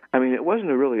 but, it wasn't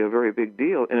really a very big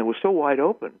deal, and it was so wide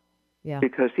open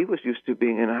because he was used to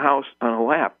being in a house on a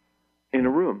lap in a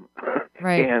room.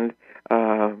 Right. And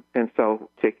so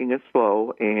taking it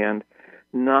slow and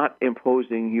not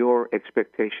imposing your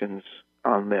expectations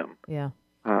on them. Yeah.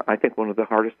 I think one of the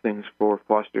hardest things for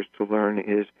fosters to learn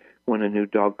is when a new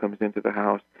dog comes into the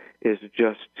house is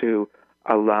just to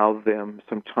allow them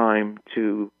some time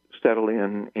to settle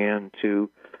in and to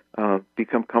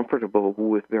become comfortable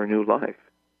with their new life.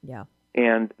 Yeah.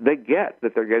 And they get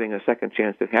that they're getting a second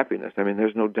chance at happiness. I mean,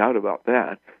 there's no doubt about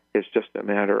that. It's just a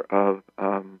matter of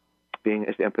being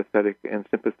as empathetic and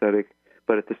sympathetic,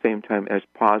 but at the same time as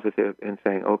positive and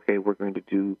saying, okay, we're going to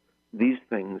do these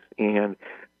things, and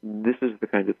this is the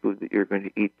kind of food that you're going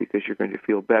to eat because you're going to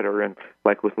feel better. And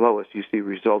like with Lois, you see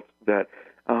results that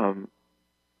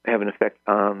have an effect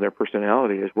on their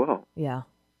personality as well. Yeah.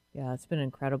 Yeah, it's been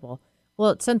incredible.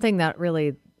 Well, it's something that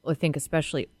really, I think,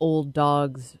 especially old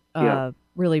dogs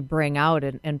really bring out.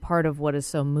 And part of what is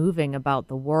so moving about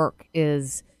the work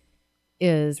is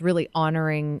really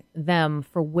honoring them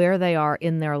for where they are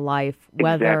in their life,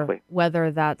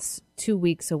 whether that's 2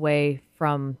 weeks away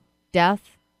from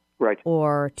death, right,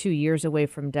 or 2 years away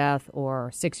from death, or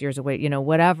 6 years away,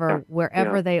 whatever,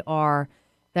 wherever they are,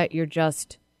 that you're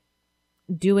just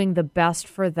doing the best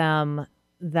for them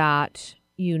that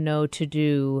you know to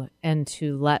do, and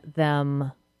to let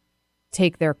them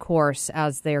take their course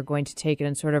as they're going to take it,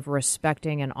 and sort of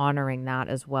respecting and honoring that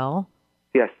as well.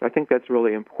 Yes, I think that's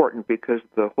really important because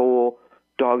the whole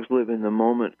dogs live in the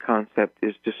moment concept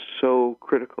is just so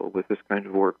critical with this kind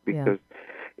of work, because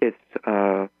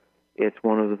it's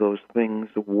one of those things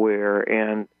where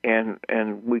and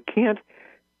we can't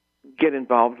get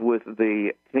involved with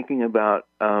the thinking about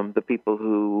the people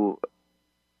who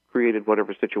created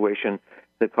whatever situation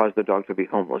that caused the dog to be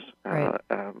homeless, right.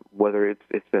 Whether it's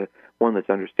one that's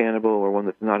understandable or one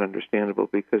that's not understandable,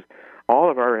 because all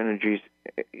of our energies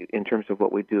in terms of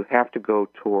what we do have to go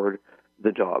toward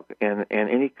the dog, and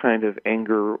any kind of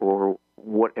anger or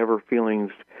whatever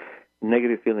feelings,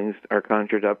 negative feelings are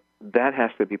conjured up, that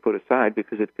has to be put aside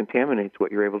because it contaminates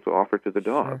what you're able to offer to the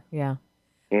dog. Sure. Yeah.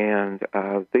 And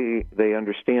they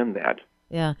understand that.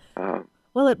 Yeah.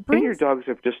 Well, it brings... Senior dogs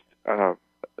have just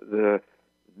the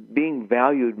being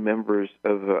valued members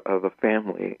of a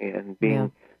family and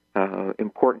being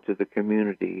important to the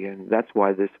community, and that's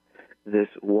why this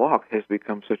walk has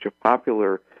become such a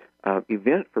popular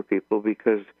event for people,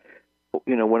 because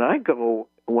when I go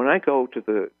to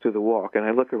the walk and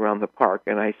I look around the park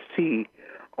and I see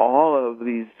all of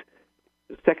these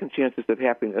second chances at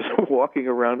happiness walking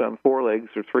around on 4 legs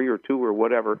or 3 or 2 or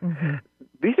whatever. Mm-hmm.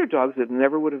 These are dogs that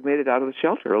never would have made it out of the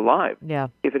shelter alive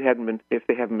if they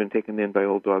haven't been taken in by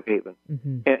Old Dog Haven.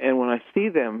 Mm-hmm. And when I see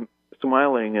them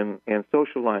smiling and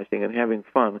socializing and having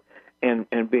fun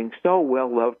and being so well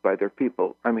loved by their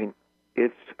people, I mean,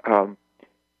 it's the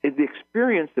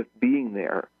experience of being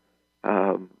there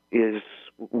is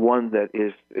one that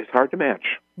is hard to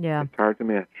match. Yeah. It's hard to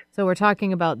match. So we're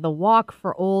talking about the Walk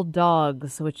for Old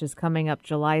Dogs, which is coming up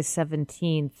July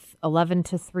 17th, 11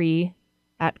 to 3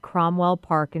 at Cromwell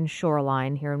Park in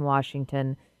Shoreline here in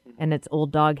Washington. And it's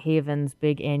Old Dog Haven's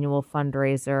big annual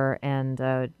fundraiser,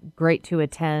 and great to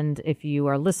attend if you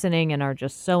are listening and are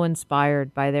just so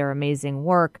inspired by their amazing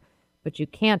work. But you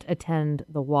can't attend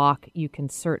the walk. You can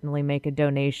certainly make a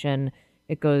donation.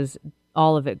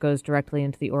 All of it goes directly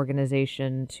into the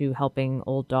organization to helping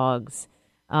old dogs.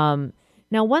 Now,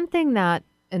 one thing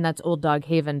and that's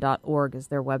olddoghaven.org is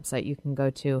their website you can go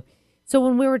to. So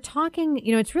when we were talking,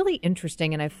 it's really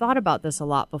interesting, and I've thought about this a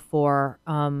lot before,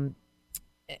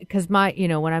 because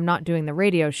when I'm not doing the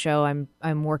radio show,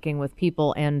 I'm working with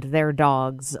people and their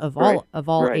dogs of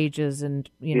all ages, and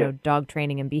dog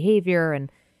training and behavior, and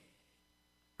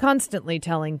constantly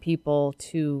telling people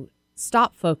to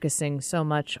stop focusing so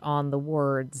much on the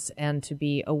words and to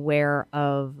be aware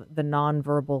of the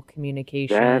nonverbal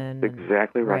communication. That's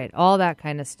exactly right. All that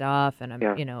kind of stuff, and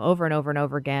over and over and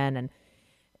over again,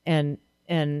 and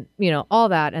all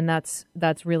that, and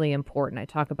that's really important. I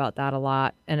talk about that a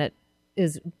lot, and it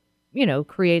is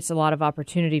creates a lot of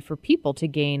opportunity for people to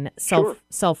gain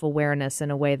self-awareness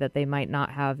in a way that they might not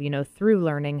have through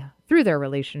learning through their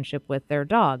relationship with their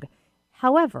dog.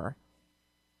 However,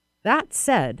 that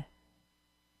said,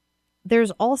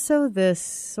 there's also this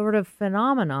sort of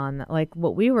phenomenon that, like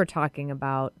what we were talking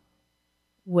about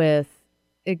with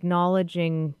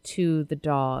acknowledging to the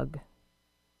dog.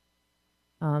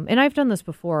 And I've done this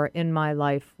before in my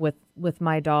life with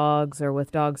my dogs, or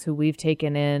with dogs who we've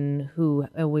taken in, who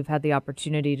we've had the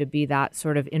opportunity to be that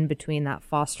sort of in between, that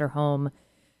foster home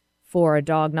for a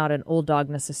dog, not an old dog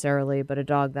necessarily, but a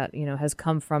dog that, has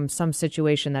come from some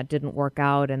situation that didn't work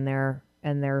out, and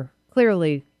they're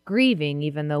clearly grieving,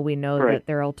 even though we know that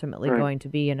they're ultimately going to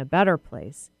be in a better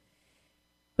place.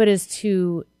 But is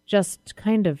to just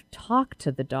kind of talk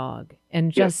to the dog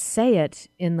and just say it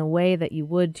in the way that you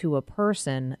would to a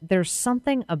person, there's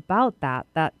something about that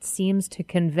that seems to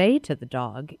convey to the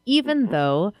dog, even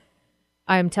though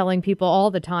I'm telling people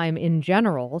all the time in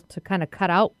general to kind of cut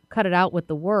it out with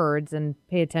the words and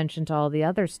pay attention to all the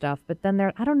other stuff. But then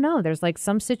I don't know, there's like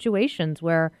some situations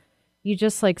where you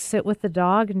just like sit with the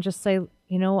dog and just say,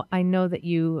 you know, I know that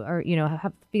you are, you know,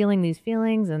 have feeling these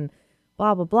feelings and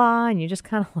blah, blah, blah. And you just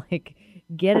kind of like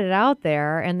get it out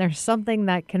there, and there's something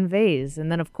that conveys. And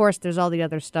then, of course, there's all the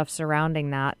other stuff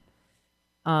surrounding that,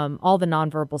 all the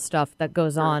nonverbal stuff that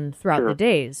goes on throughout the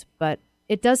days. But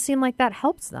it does seem like that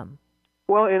helps them.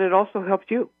 Well, and it also helps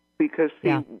you because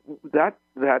see, that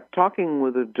talking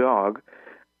with a dog,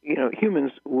 you know,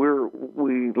 humans,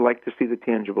 we like to see the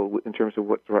tangible in terms of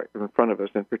what's right in front of us,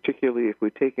 and particularly if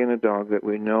we take in a dog that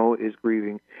we know is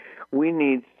grieving, we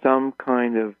need some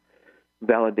kind of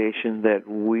validation that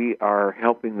we are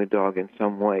helping the dog in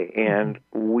some way, and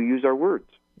we use our words.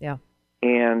 Yeah.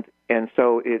 And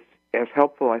so it's as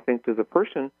helpful, I think, to the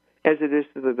person as it is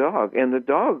to the dog. And the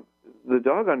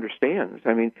dog understands.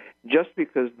 I mean, just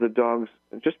because dogs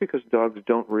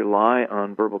don't rely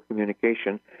on verbal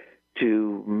communication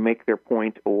to make their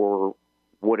point or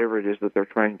whatever it is that they're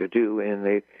trying to do, and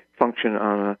they function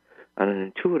on an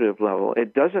intuitive level,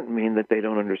 it doesn't mean that they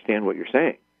don't understand what you're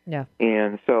saying. Yeah.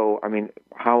 And so, I mean,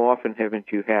 how often haven't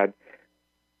you had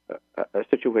a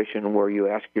situation where you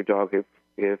ask your dog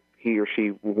if he or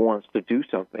she wants to do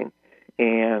something,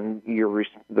 and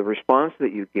the response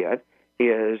that you get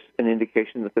is an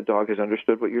indication that the dog has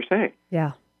understood what you're saying.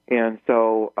 Yeah. And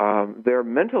so their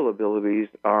mental abilities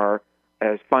are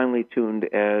as finely tuned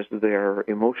as their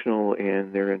emotional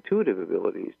and their intuitive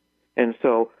abilities. And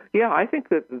so, yeah, I think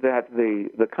that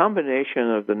the combination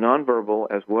of the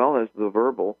nonverbal as well as the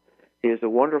verbal is a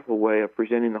wonderful way of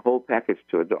presenting the whole package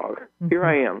to a dog. Mm-hmm. Here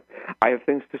I am. I have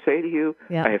things to say to you.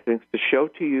 Yeah. I have things to show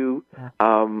to you. Yeah.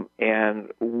 And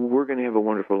we're going to have a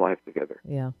wonderful life together.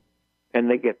 Yeah. And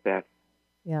they get that.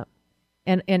 Yeah.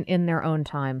 And in their own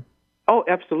time. Oh,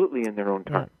 absolutely, in their own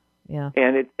time. Yeah.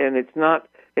 And it's not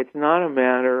a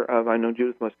matter of, I know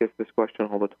Judith must get this question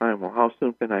all the time, well, how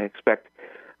soon can I expect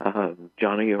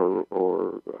Johnny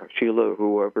or Sheila or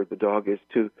whoever the dog is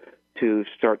to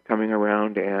start coming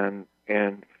around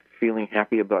and feeling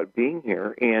happy about being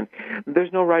here? And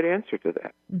there's no right answer to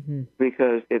that,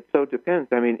 because it so depends.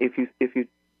 I mean, if you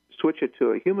switch it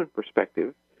to a human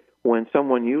perspective, when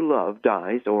someone you love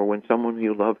dies, or when someone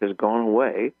you love has gone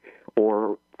away,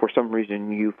 or for some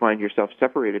reason you find yourself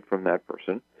separated from that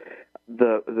person,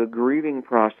 the grieving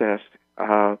process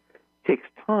takes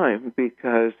time,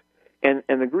 because and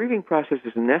the grieving process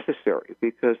is necessary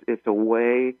because it's a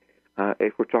way,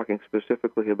 if we're talking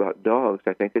specifically about dogs,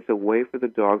 I think it's a way for the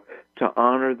dog to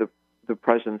honor the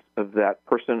presence of that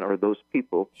person or those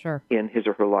people in his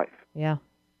or her life. Yeah.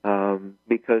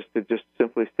 Because to just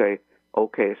simply say,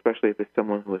 okay, especially if it's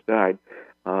someone who has died,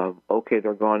 okay,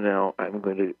 they're gone now, I'm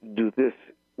going to do this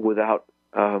without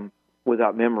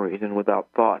memories and without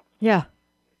thoughts. Yeah.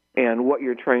 And what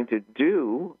you're trying to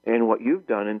do, and what you've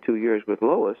done in 2 years with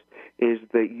Lois, is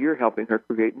that you're helping her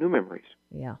create new memories.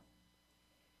 Yeah.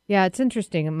 Yeah, it's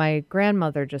interesting. My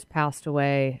grandmother just passed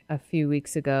away a few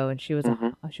weeks ago, and she was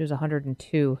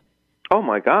 102. Oh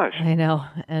my gosh! I know,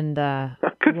 and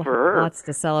good for her. Lots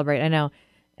to celebrate. I know,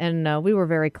 and we were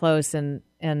very close, and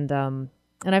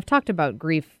I've talked about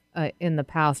grief in the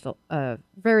past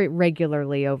very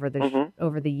regularly over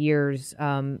the years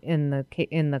in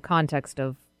the context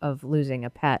of losing a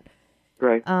pet.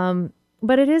 Right.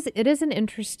 But it is an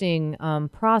interesting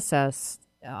process.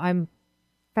 I'm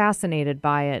fascinated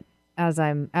by it as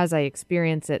I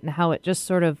experience it, and how it just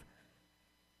sort of,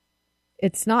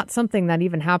 it's not something that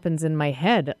even happens in my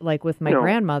head like with my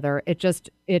grandmother. It just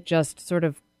sort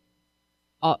of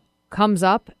comes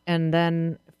up, and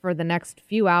then for the next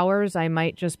few hours I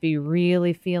might just be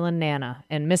really feeling Nana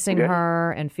and missing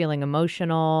her and feeling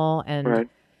emotional, and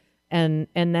and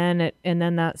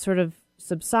then that sort of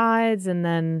subsides, and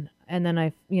then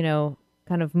I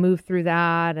kind of move through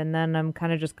that, and then I'm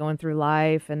kind of just going through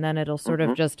life, and then it'll sort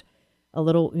of just a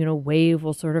little wave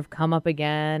will sort of come up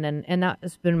again, and that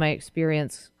has been my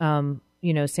experience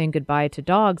saying goodbye to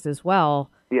dogs as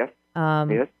well. Yes.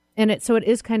 Yes. And it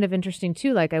is kind of interesting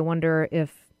too. Like, I wonder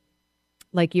if,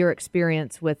 like, your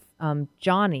experience with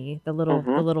Johnny, the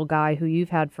little guy who you've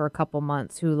had for a couple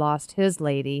months, who lost his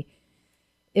lady,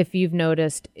 if you've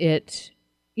noticed it,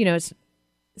 it's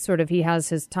sort of, he has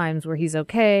his times where he's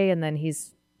okay, and then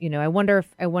he's, I wonder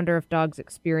if dogs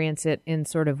experience it in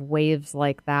sort of waves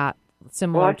like that,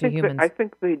 similar to humans. I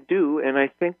think they do, and I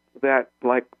think that,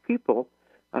 like people,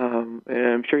 and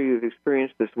I'm sure you've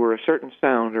experienced this, where a certain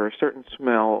sound or a certain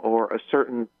smell or a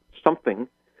certain something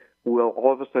will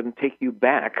all of a sudden take you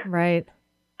back Right.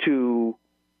 to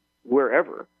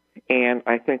wherever. And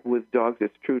I think with dogs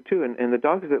it's true too. And the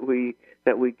dogs that we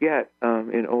get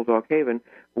in Old Dog Haven,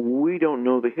 we don't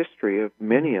know the history of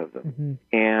many of them.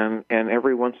 And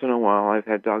every once in a while, I've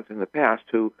had dogs in the past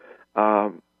who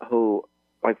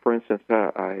like for instance,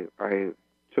 I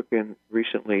took in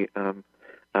recently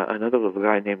another little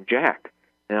guy named Jack.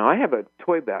 Now I have a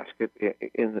toy basket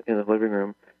in the living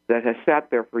room that has sat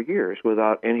there for years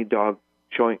without any dog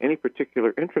showing any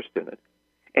particular interest in it.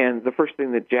 And the first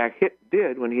thing that Jack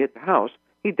did when he hit the house,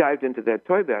 he dived into that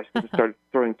toy basket and started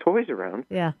throwing toys around,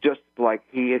 just like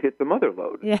he had hit the mother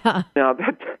lode. Yeah. Now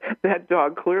that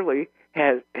dog clearly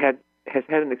has had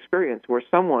an experience where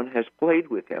someone has played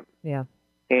with him. Yeah.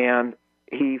 And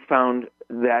he found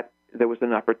that there was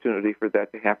an opportunity for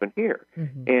that to happen here.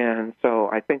 And so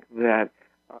I think that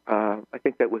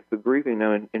with the grieving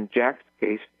now, in Jack's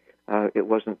case, it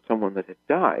wasn't someone that had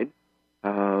died.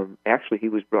 Actually, he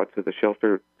was brought to the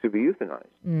shelter to be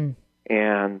euthanized.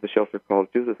 And the shelter called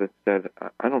Judith and said,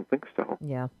 I don't think so.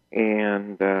 Yeah.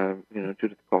 And,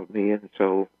 Judith called me, and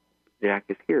so Jack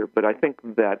is here. But I think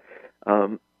that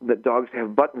that dogs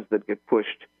have buttons that get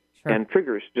pushed and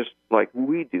triggers just like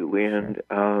we do.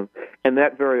 And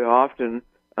that very often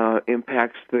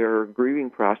impacts their grieving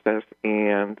process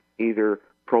and either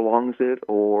prolongs it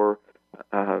or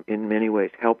in many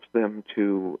ways helps them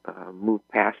to move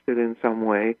past it in some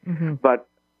way. But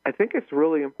I think it's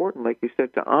really important, like you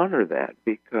said, to honor that,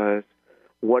 because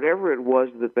whatever it was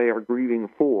that they are grieving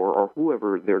for or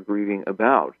whoever they're grieving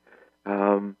about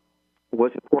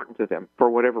was important to them for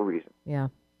whatever reason. Yeah.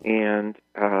 And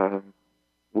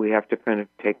we have to kind of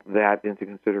take that into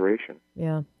consideration.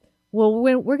 Yeah. Well,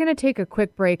 we're going to take a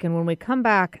quick break, and when we come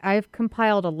back, I've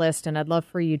compiled a list, and I'd love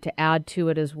for you to add to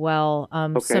it as well.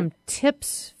 Some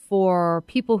tips for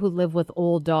people who live with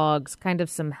old dogs, kind of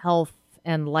some health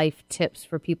and life tips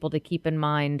for people to keep in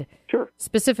mind. Sure.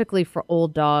 Specifically for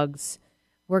old dogs.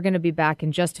 We're going to be back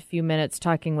in just a few minutes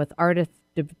talking with Ardith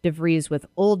DeVries with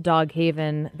Old Dog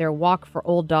Haven. Their Walk for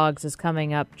Old Dogs is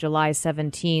coming up July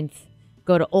 17th.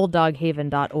 Go to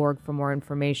olddoghaven.org for more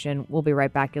information. We'll be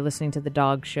right back. You're listening to The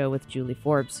Dog Show with Julie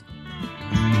Forbes.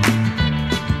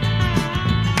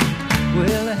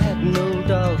 Well, I had an old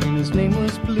dog and his name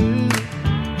was Blue.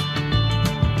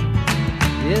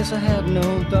 Yes, I had an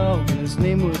old dog and his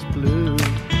name was Blue.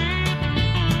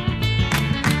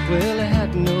 Well, I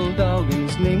had an old dog and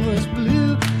his name was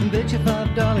Blue. And bet you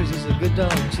 $5 he's a good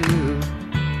dog too.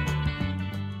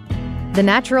 The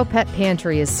Natural Pet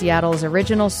Pantry is Seattle's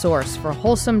original source for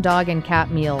wholesome dog and cat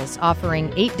meals,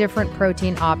 offering 8 different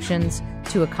protein options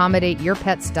to accommodate your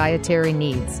pet's dietary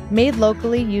needs. Made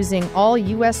locally using all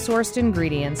U.S.-sourced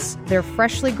ingredients, their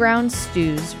freshly ground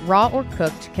stews, raw or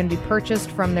cooked, can be purchased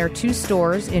from their 2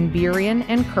 stores in Burien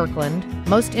and Kirkland,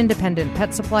 most independent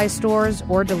pet supply stores,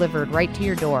 or delivered right to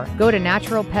your door. Go to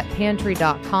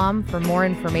naturalpetpantry.com for more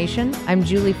information. I'm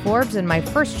Julie Forbes, and my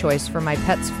first choice for my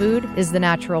pet's food is the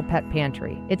Natural Pet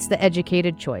Pantry. It's the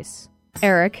educated choice.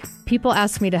 Eric, people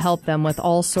ask me to help them with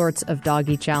all sorts of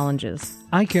doggy challenges.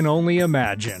 I can only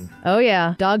imagine. Oh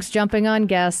yeah, dogs jumping on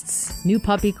guests, new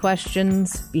puppy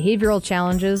questions, behavioral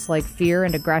challenges like fear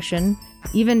and aggression,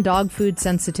 even dog food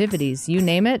sensitivities. You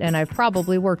name it, and I've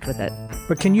probably worked with it.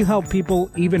 But can you help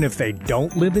people even if they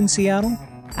don't live in Seattle?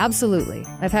 Absolutely.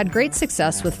 I've had great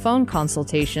success with phone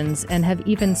consultations and have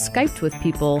even Skyped with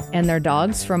people and their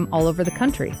dogs from all over the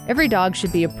country. Every dog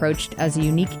should be approached as a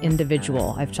unique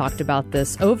individual. I've talked about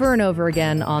this over and over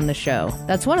again on the show.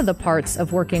 That's one of the parts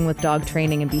of working with dog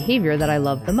training and behavior that I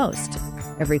love the most.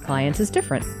 Every client is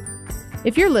different.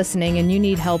 If you're listening and you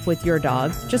need help with your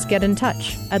dog, just get in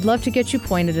touch. I'd love to get you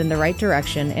pointed in the right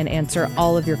direction and answer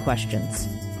all of your questions.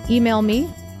 Email me,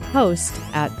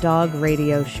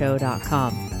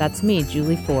 host@dogradioshow.com. That's me,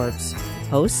 Julie Forbes,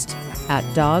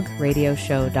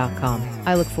 host@dogradioshow.com.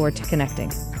 I look forward to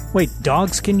connecting. Wait,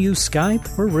 dogs can use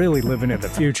Skype? We're really living in the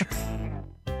future.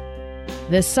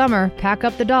 This summer, pack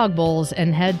up the dog bowls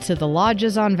and head to the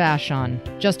Lodges on Vashon.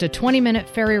 Just a 20-minute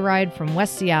ferry ride from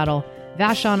West Seattle,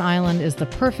 Vashon Island is the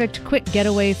perfect quick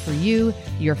getaway for you,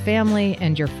 your family,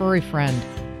 and your furry friend.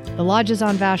 The Lodges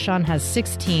on Vashon has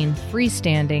 16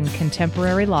 freestanding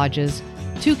contemporary lodges,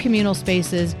 2 communal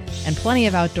spaces, and plenty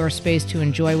of outdoor space to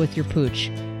enjoy with your pooch.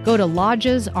 Go to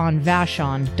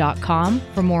lodgesonvashon.com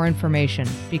for more information,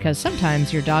 because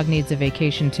sometimes your dog needs a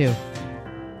vacation too.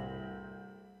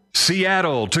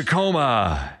 Seattle,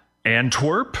 Tacoma,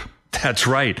 Antwerp? That's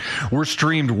right. We're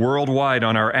streamed worldwide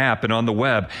on our app and on the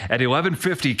web at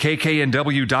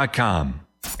 1150kknw.com.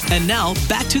 And now,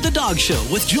 back to the Dog Show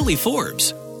with Julie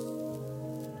Forbes.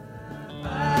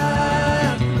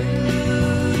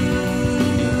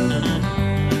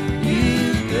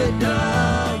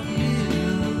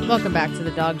 Welcome back to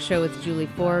the Dog Show with Julie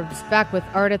Forbes. Back with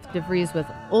Ardith DeVries with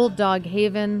Old Dog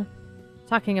Haven,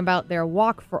 talking about their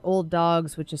Walk for Old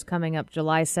Dogs, which is coming up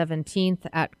July 17th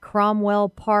at Cromwell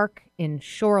Park in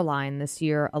Shoreline this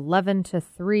year, 11 to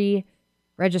 3.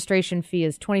 Registration fee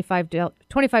is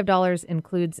 $25,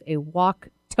 includes a walk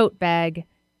tote bag.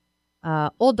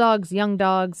 Old dogs, young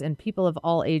dogs, and people of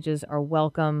all ages are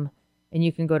welcome. And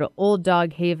you can go to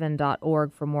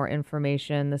olddoghaven.org for more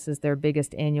information. This is their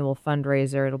biggest annual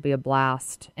fundraiser. It'll be a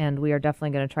blast. And we are definitely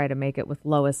going to try to make it with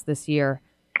Lois this year.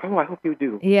 Oh, I hope you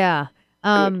do. Yeah.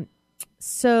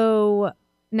 So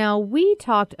now we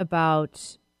talked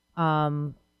about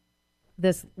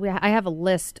this. I have a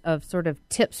list of sort of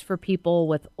tips for people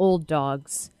with old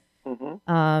dogs,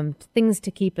 things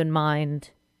to keep in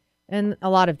mind. And a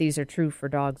lot of these are true for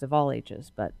dogs of all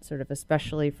ages, but sort of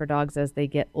especially for dogs as they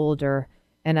get older.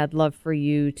 And I'd love for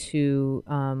you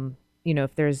to,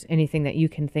 if there's anything that you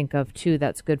can think of, too,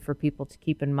 that's good for people to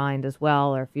keep in mind as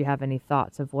well, or if you have any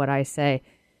thoughts of what I say.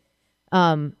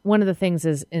 One of the things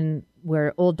is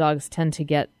where old dogs tend to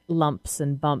get lumps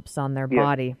and bumps on their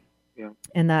body. Yeah.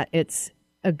 And that it's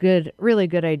a really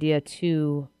good idea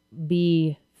to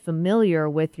be familiar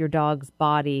with your dog's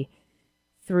body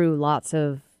through lots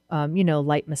of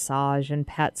light massage and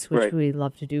pets, which we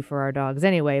love to do for our dogs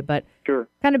anyway, but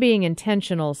kind of being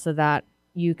intentional so that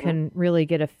you can really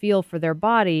get a feel for their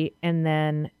body. And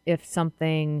then if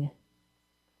something's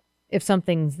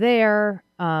there,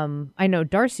 I know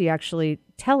Darcy actually,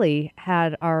 Telly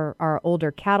had our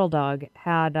older cattle dog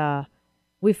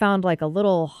we found like a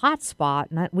little hot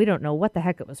spot, and we don't know what the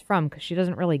heck it was from because she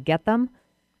doesn't really get them.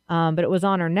 But it was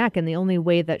on her neck. And the only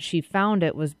way that she found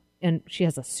it was, and she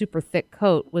has a super thick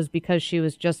coat, was because she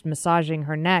was just massaging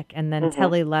her neck, and then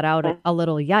Telly let out a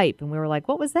little yipe, and we were like,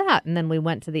 what was that? And then we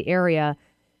went to the area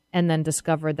and then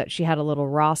discovered that she had a little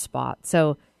raw spot.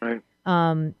 So,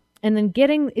 and then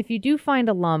if you do find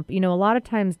a lump, a lot of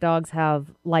times dogs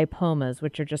have lipomas,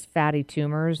 which are just fatty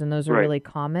tumors, and those are really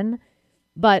common.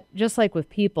 But just like with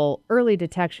people, early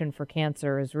detection for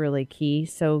cancer is really key.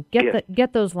 So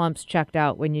get those lumps checked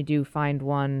out when you do find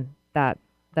one that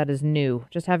is new.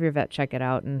 Just have your vet check it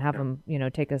out and have them,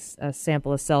 take a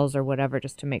sample of cells or whatever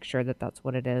just to make sure that that's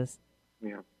what it is.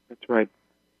 Yeah, that's right.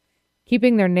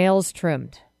 Keeping their nails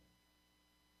trimmed.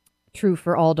 True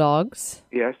for all dogs.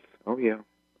 Yes. Oh, yeah.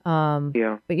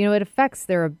 But, it affects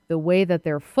the way that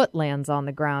their foot lands on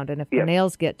the ground. And if the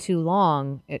nails get too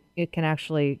long, it can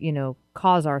actually,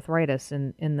 cause arthritis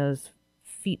in those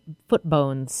foot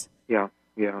bones. Yeah.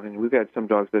 Yeah, and we've had some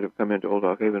dogs that have come into Old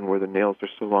Dog Haven where the nails are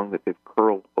so long that they've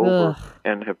curled over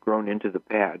and have grown into the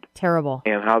pad. Terrible.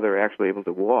 And how they're actually able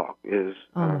to walk is...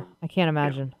 I can't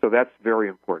imagine. So that's very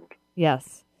important.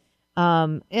 Yes.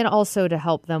 And also to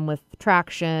help them with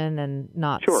traction and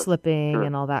not slipping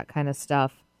and all that kind of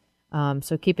stuff.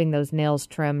 So keeping those nails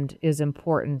trimmed is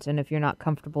important. And if you're not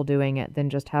comfortable doing it, then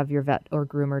just have your vet or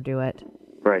groomer do it.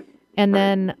 Right. And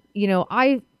then,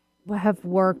 I have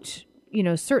worked...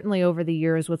 certainly over the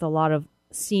years with a lot of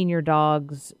senior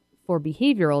dogs for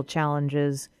behavioral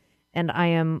challenges. And I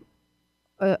am,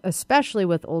 especially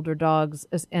with older dogs,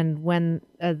 and when,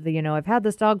 I've had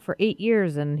this dog for 8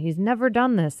 years and he's never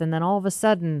done this. And then all of a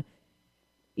sudden,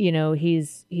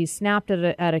 he's snapped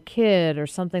at a kid or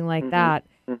something like that.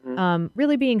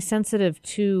 Really being sensitive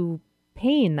to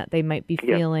pain that they might be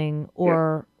feeling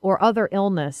or other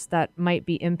illness that might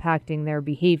be impacting their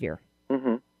behavior.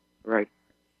 Right.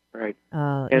 Right,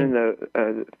 and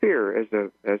the fear as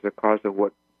a cause of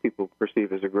what people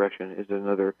perceive as aggression is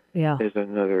another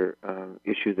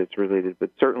issue that's related.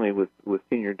 But certainly with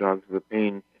senior dogs, the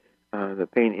pain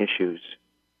issues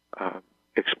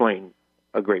explain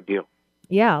a great deal.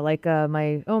 Yeah, like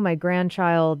my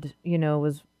grandchild,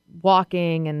 was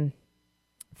walking and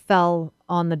fell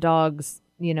on the dog's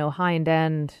hind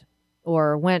end.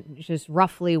 Or just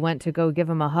roughly went to go give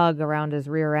him a hug around his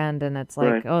rear end, and it's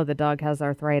like, oh, the dog has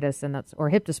arthritis or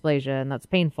hip dysplasia, and that's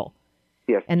painful.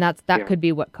 Yes, and that could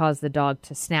be what caused the dog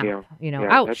to snap.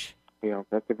 Ouch.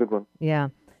 That's a good one. Yeah,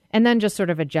 and then just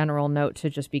sort of a general note to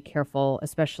just be careful,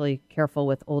 especially careful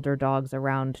with older dogs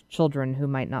around children who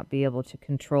might not be able to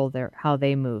control how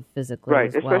they move physically.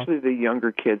 Right, as well. Especially the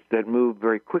younger kids that move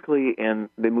very quickly and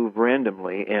they move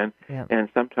randomly, and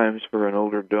sometimes for an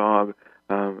older dog.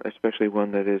 Especially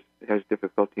one that has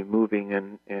difficulty moving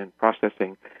and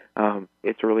processing,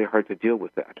 it's really hard to deal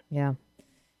with that. Yeah.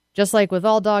 Just like with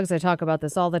all dogs, I talk about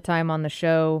this all the time on the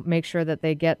show. Make sure that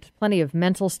they get plenty of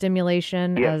mental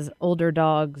stimulation, as older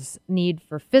dogs' need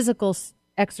for physical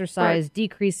exercise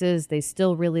decreases. They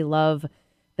still really love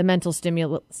the mental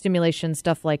stimulation.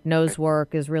 Stuff like nose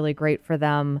work is really great for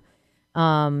them.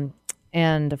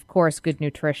 And, of course, good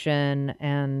nutrition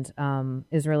and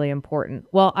is really important.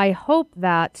 Well, I hope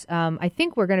that I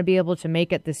think we're going to be able to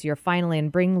make it this year finally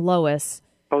and bring Lois.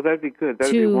 Oh, that'd be good.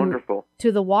 That'd be wonderful. To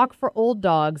the Walk for Old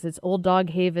Dogs. It's Old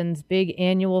Dog Haven's big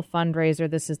annual fundraiser.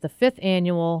 This is the 5th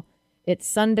annual. It's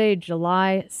Sunday,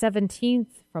 July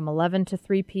 17th from 11 to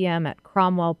 3 p.m. at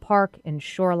Cromwell Park in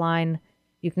Shoreline.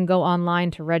 You can go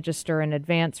online to register in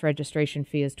advance. Registration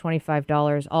fee is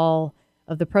 $25. All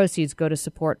of the proceeds go to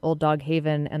support Old Dog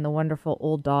Haven and the wonderful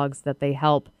old dogs that they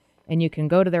help. And you can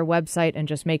go to their website and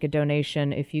just make a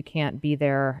donation if you can't be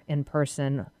there in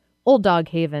person.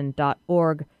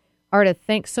 OldDogHaven.org. Ardith,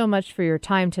 thanks so much for your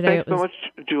time today. Thanks so much,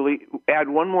 Julie. Add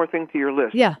one more thing to your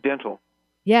list. Yeah. Dental.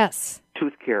 Yes.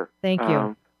 Tooth care. Thank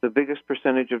you. The biggest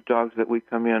percentage of dogs that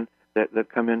that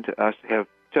come into us have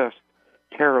just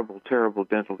terrible, terrible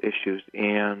dental issues.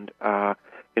 And,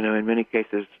 in many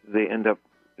cases, they end up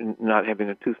not having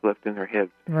a tooth left in their head,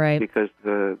 right? Because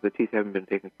the teeth haven't been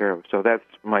taken care of. So that's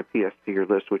my PS to your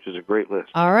list, which is a great list.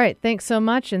 All right. Thanks so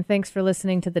much, and thanks for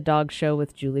listening to The Dog Show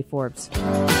with Julie Forbes.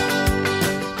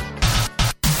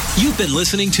 You've been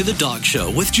listening to The Dog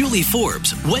Show with Julie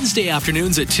Forbes, Wednesday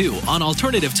afternoons at 2 on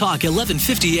Alternative Talk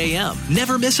 1150 AM.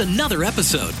 Never miss another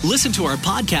episode. Listen to our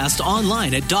podcast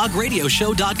online at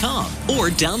dogradioshow.com or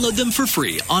download them for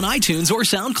free on iTunes or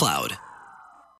SoundCloud.